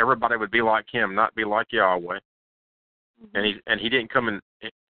wishes that everybody would be like him, not be like Yahweh. and he didn't come in,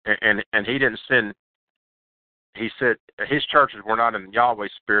 and he didn't send. He said his churches were not in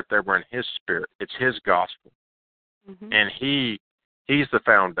Yahweh's spirit; they were in His spirit. It's His gospel, and He's the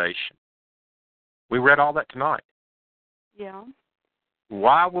foundation. We read all that tonight. Yeah.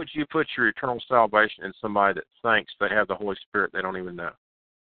 Why would you put your eternal salvation in somebody that thinks they have the Holy Spirit they don't even know?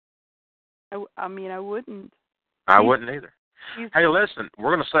 I mean, I wouldn't. I wouldn't either. Hey, listen,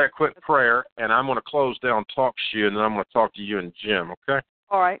 we're going to say a quick prayer, and I'm going to close down Talk Shoe, and then I'm going to talk to you and Jim, okay?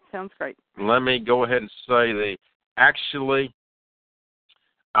 All right, sounds great. Let me go ahead and say actually,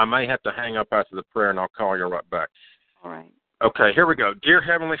 I may have to hang up after the prayer, and I'll call you right back. All right. Okay, here we go. Dear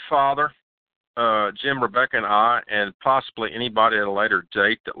Heavenly Father, Jim, Rebecca, and I, and possibly anybody at a later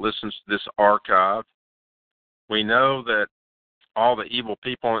date that listens to this archive, we know that all the evil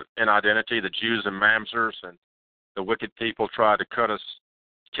people in identity, the Jews and Mamzers, and the wicked people tried to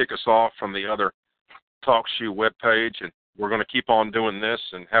kick us off from the other Talk Shoe webpage, and we're going to keep on doing this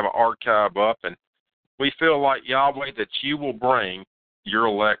and have an archive up. And we feel like, Yahweh, that you will bring your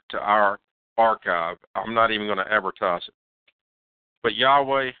elect to our archive. I'm not even going to advertise it. But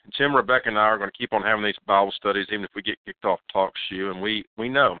Yahweh, Jim, Rebecca, and I are going to keep on having these Bible studies, even if we get kicked off Talk Shoe. And we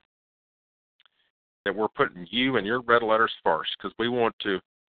know that we're putting you and your red letters first, because we want to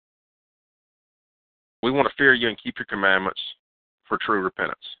fear you and keep your commandments for true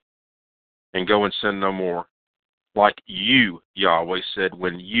repentance, and go and sin no more, like you, Yahweh, said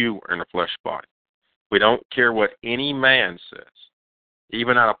when you were in a flesh body. We don't care what any man says.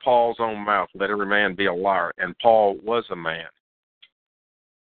 Even out of Paul's own mouth, let every man be a liar. And Paul was a man.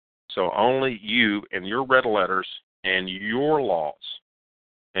 So only you and your red letters and your laws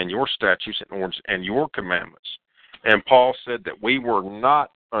and your statutes and ordinances and your commandments. And Paul said that we were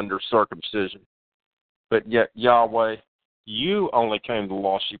not under circumcision, but yet, Yahweh, you only came to the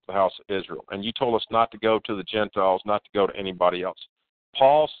lost sheep of the house of Israel. And you told us not to go to the Gentiles, not to go to anybody else.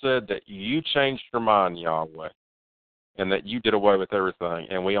 Paul said that you changed your mind, Yahweh, and that you did away with everything,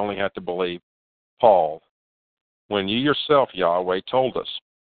 and we only have to believe Paul, when you yourself, Yahweh, told us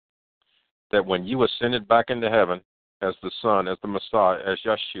that when you ascended back into heaven as the Son, as the Messiah, as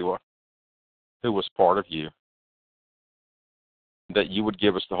Yeshua, who was part of you, that you would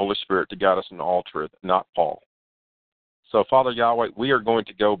give us the Holy Spirit to guide us in all truth, not Paul. So, Father Yahweh, we are going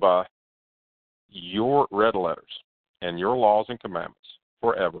to go by your red letters and your laws and commandments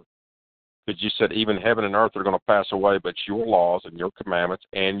forever. Because you said even heaven and earth are going to pass away, but your laws and your commandments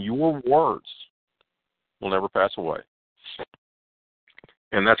and your words will never pass away.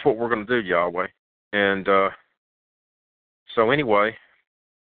 And that's what we're going to do, Yahweh. And so anyway,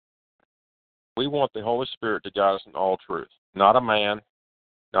 we want the Holy Spirit to guide us in all truth. Not a man,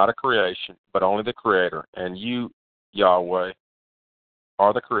 not a creation, but only the Creator. And you, Yahweh,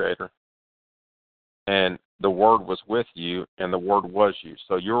 are the Creator. And the Word was with you, and the Word was you.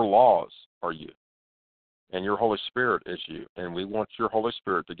 So your laws are you. And your Holy Spirit is you. And we want your Holy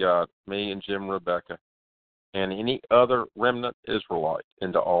Spirit to guide me and Jim and Rebecca and any other remnant Israelite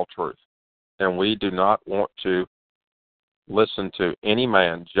into all truth. And we do not want to listen to any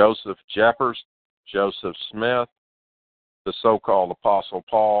man, Joseph Jeffers, Joseph Smith, the so-called Apostle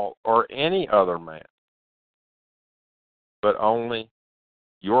Paul, or any other man, but only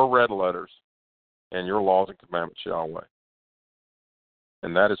your red letters and your laws and commandments, Yahweh.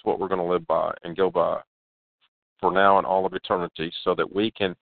 And that is what we're going to live by and go by for now and all of eternity, so that we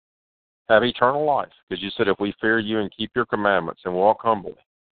can have eternal life. Because you said if we fear you and keep your commandments and walk humbly,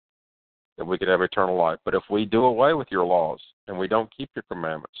 that we could have eternal life. But if we do away with your laws and we don't keep your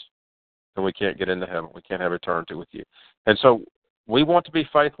commandments, then we can't get into heaven. We can't have eternity with you. And so we want to be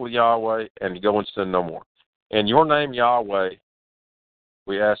faithful, Yahweh, and to go and sin no more. In your name, Yahweh,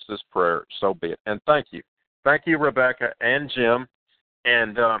 we ask this prayer, so be it. And thank you. Thank you, Rebecca and Jim.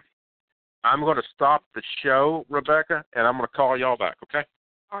 And I'm going to stop the show, Rebecca, and I'm going to call y'all back, okay?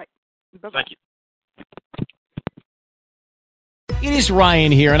 All right. Bye-bye. Thank you. It is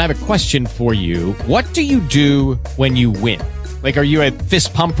Ryan here, and I have a question for you. What do you do when you win? Like, are you a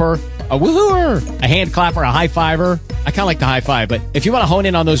fist pumper, a woohooer, a hand clapper, a high fiver? I kind of like the high five, but if you want to hone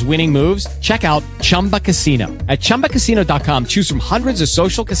in on those winning moves, check out Chumba Casino. At ChumbaCasino.com, choose from hundreds of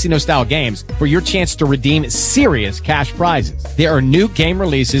social casino-style games for your chance to redeem serious cash prizes. There are new game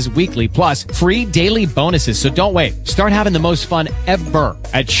releases weekly, plus free daily bonuses, so don't wait. Start having the most fun ever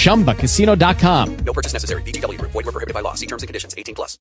at ChumbaCasino.com. No purchase necessary. VGW. Void where prohibited by law. See terms and conditions. 18+.